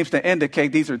seems to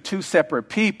indicate these are two separate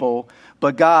people,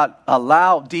 but God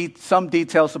allowed some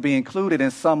details to be included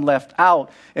and some left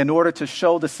out in order to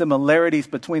show the similarities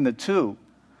between the two.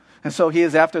 And so he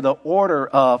is after the order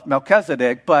of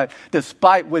Melchizedek, but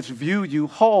despite which view you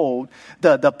hold,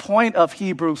 the point of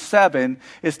Hebrews 7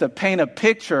 is to paint a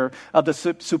picture of the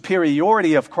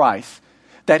superiority of Christ,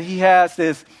 that he has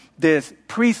this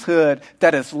priesthood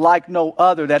that is like no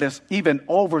other, that is even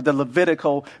over the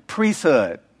Levitical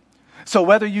priesthood. So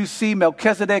whether you see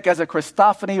Melchizedek as a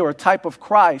Christophany or a type of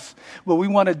Christ, what we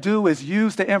want to do is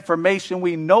use the information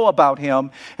we know about him,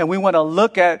 and we want to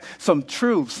look at some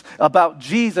truths about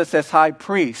Jesus as high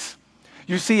priest.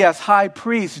 You see, as high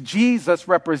priest, Jesus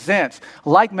represents,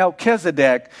 like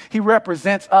Melchizedek, he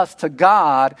represents us to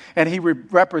God, and he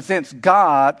represents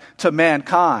God to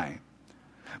mankind.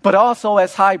 But also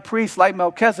as high priest, like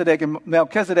Melchizedek, and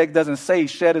Melchizedek doesn't say he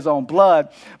shed his own blood,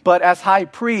 but as high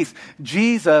priest,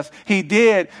 Jesus, he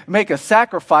did make a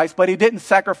sacrifice, but he didn't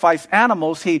sacrifice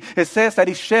animals. It says that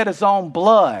he shed his own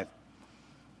blood.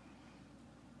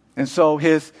 And so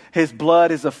his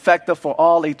blood is effective for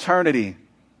all eternity.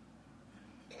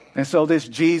 And so this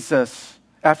Jesus,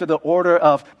 after the order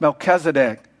of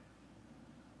Melchizedek,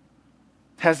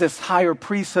 has this higher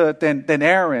priesthood than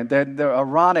Aaron, than the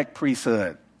Aaronic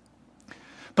priesthood.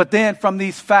 But then from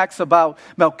these facts about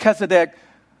Melchizedek,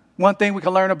 one thing we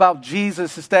can learn about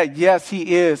Jesus is that, yes,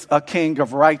 he is a king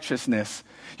of righteousness.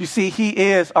 You see, he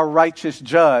is a righteous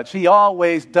judge. He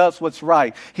always does what's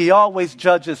right. He always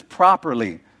judges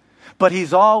properly. But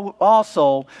he's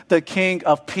also the king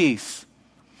of peace.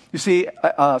 You see,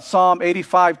 Psalm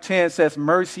 85:10 says,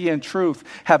 mercy and truth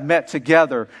have met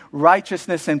together.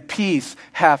 Righteousness and peace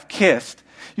have kissed.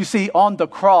 You see, on the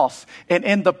cross and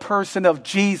in the person of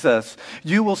Jesus,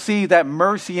 you will see that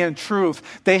mercy and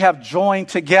truth, they have joined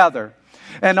together.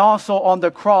 and also on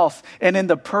the cross and in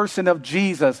the person of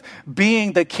Jesus,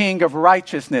 being the King of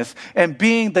righteousness and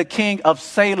being the King of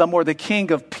Salem, or the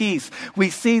King of peace. We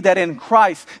see that in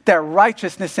Christ, that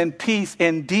righteousness and peace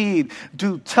indeed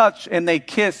do touch and they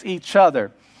kiss each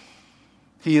other.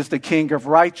 He is the King of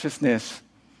righteousness.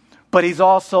 But he's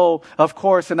also, of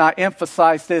course, and I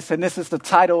emphasize this, and this is the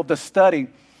title of the study,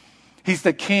 he's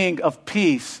the King of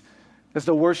peace. As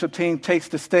the worship team takes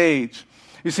the stage,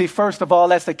 you see, first of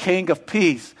all, as the King of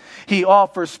peace, he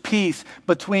offers peace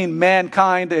between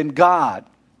mankind and God,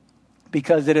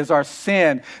 because it is our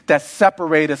sin that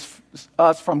separates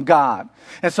us from God.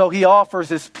 And so he offers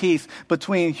this peace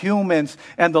between humans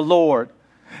and the Lord.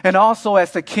 And also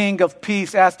as the King of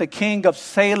peace, as the King of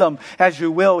Salem, as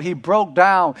you will, he broke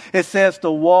down, it says,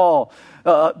 the wall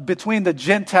between the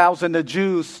Gentiles and the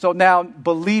Jews. So now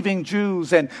believing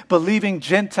Jews and believing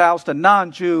Gentiles, the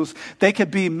non-Jews, they could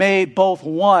be made both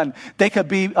one. They could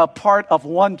be a part of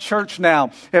one church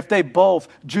now if they both,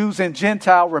 Jews and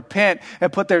Gentile, repent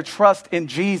and put their trust in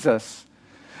Jesus.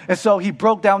 And so he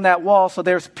broke down that wall, so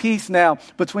there's peace now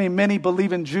between many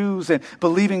believing Jews and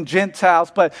believing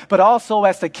Gentiles. But also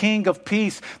as the King of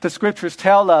peace, the scriptures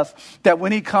tell us that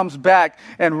when he comes back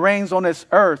and reigns on this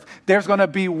earth, there's going to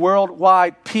be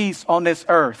worldwide peace on this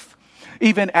earth.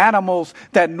 Even animals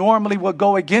that normally would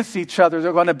go against each other,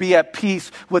 they're going to be at peace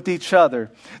with each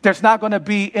other. There's not going to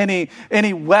be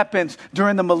any weapons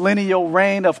during the millennial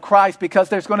reign of Christ, because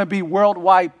there's going to be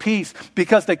worldwide peace,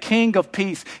 because the King of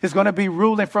peace is going to be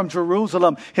ruling from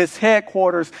Jerusalem, his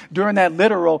headquarters, during that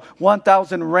literal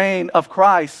 1,000 reign of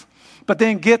Christ. But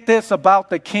then get this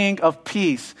about the King of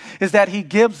peace, is that he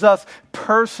gives us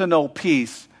personal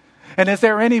peace. And is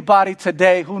there anybody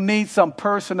today who needs some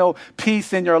personal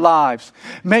peace in your lives?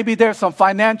 Maybe there's some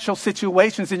financial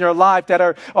situations in your life that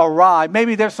are awry.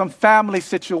 Maybe there's some family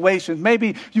situations.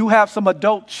 Maybe you have some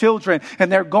adult children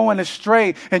and they're going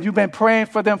astray and you've been praying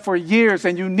for them for years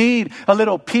and you need a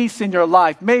little peace in your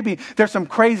life. Maybe there's some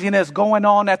craziness going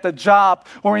on at the job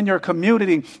or in your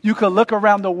community. You can look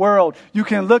around the world. You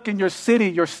can look in your city,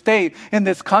 your state, in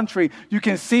this country. You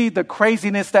can see the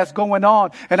craziness that's going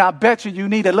on. And I bet you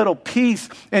need a little peace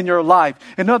in your life.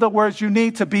 In other words, you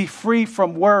need to be free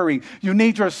from worry. You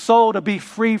need your soul to be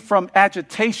free from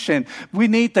agitation. We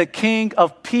need the King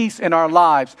of peace in our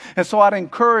lives. And so I'd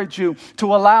encourage you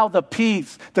to allow the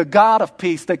peace, the God of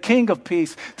peace, the King of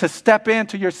peace, to step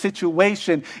into your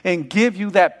situation and give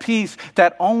you that peace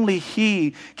that only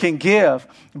he can give.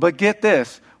 But get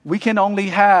this, we can only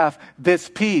have this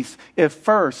peace if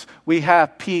first we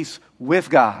have peace with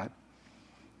God.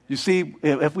 You see,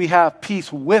 if we have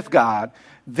peace with God,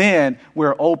 then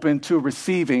we're open to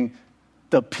receiving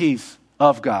the peace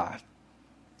of God.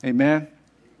 Amen?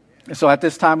 And so at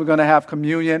this time, we're going to have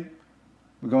communion.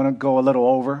 We're going to go a little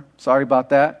over. Sorry about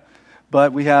that.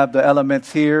 But we have the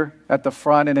elements here at the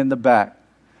front and in the back.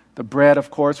 The bread, of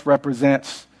course,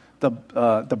 represents the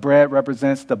bread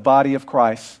represents the body of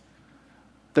Christ.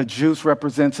 The juice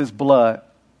represents his blood.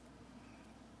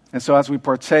 And so as we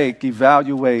partake,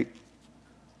 evaluate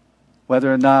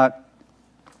whether or not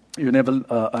you live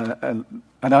an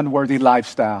unworthy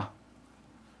lifestyle.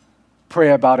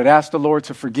 Pray about it. Ask the Lord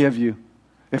to forgive you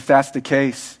if that's the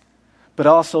case. But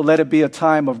also let it be a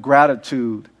time of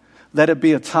gratitude. Let it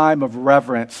be a time of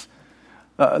reverence.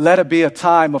 Let it be a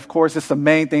time, of course, it's the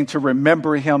main thing, to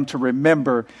remember him, to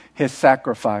remember his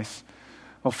sacrifice.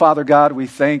 Oh, Father God, we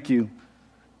thank you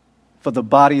for the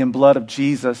body and blood of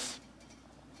Jesus.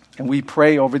 And we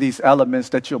pray over these elements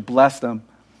that you'll bless them.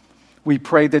 We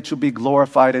pray that you'll be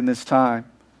glorified in this time.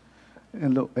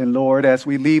 And Lord, as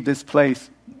we leave this place,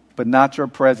 but not your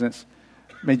presence,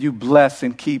 may you bless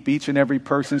and keep each and every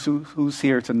person who's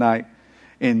here tonight.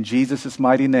 In Jesus'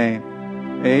 mighty name,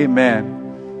 amen.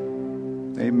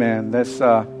 Amen. Let's,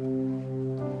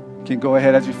 you can go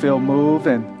ahead as you feel moved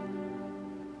and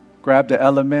grab the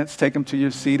elements, take them to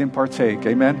your seat and partake.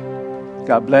 Amen.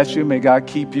 God bless you. May God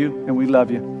keep you. And we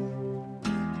love you.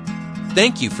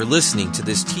 Thank you for listening to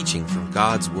this teaching from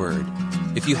God's Word.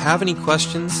 If you have any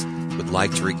questions, would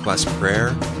like to request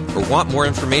prayer, or want more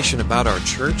information about our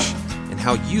church and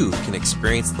how you can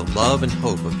experience the love and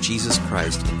hope of Jesus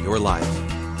Christ in your life,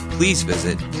 please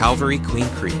visit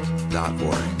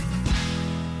calvaryqueencreek.org.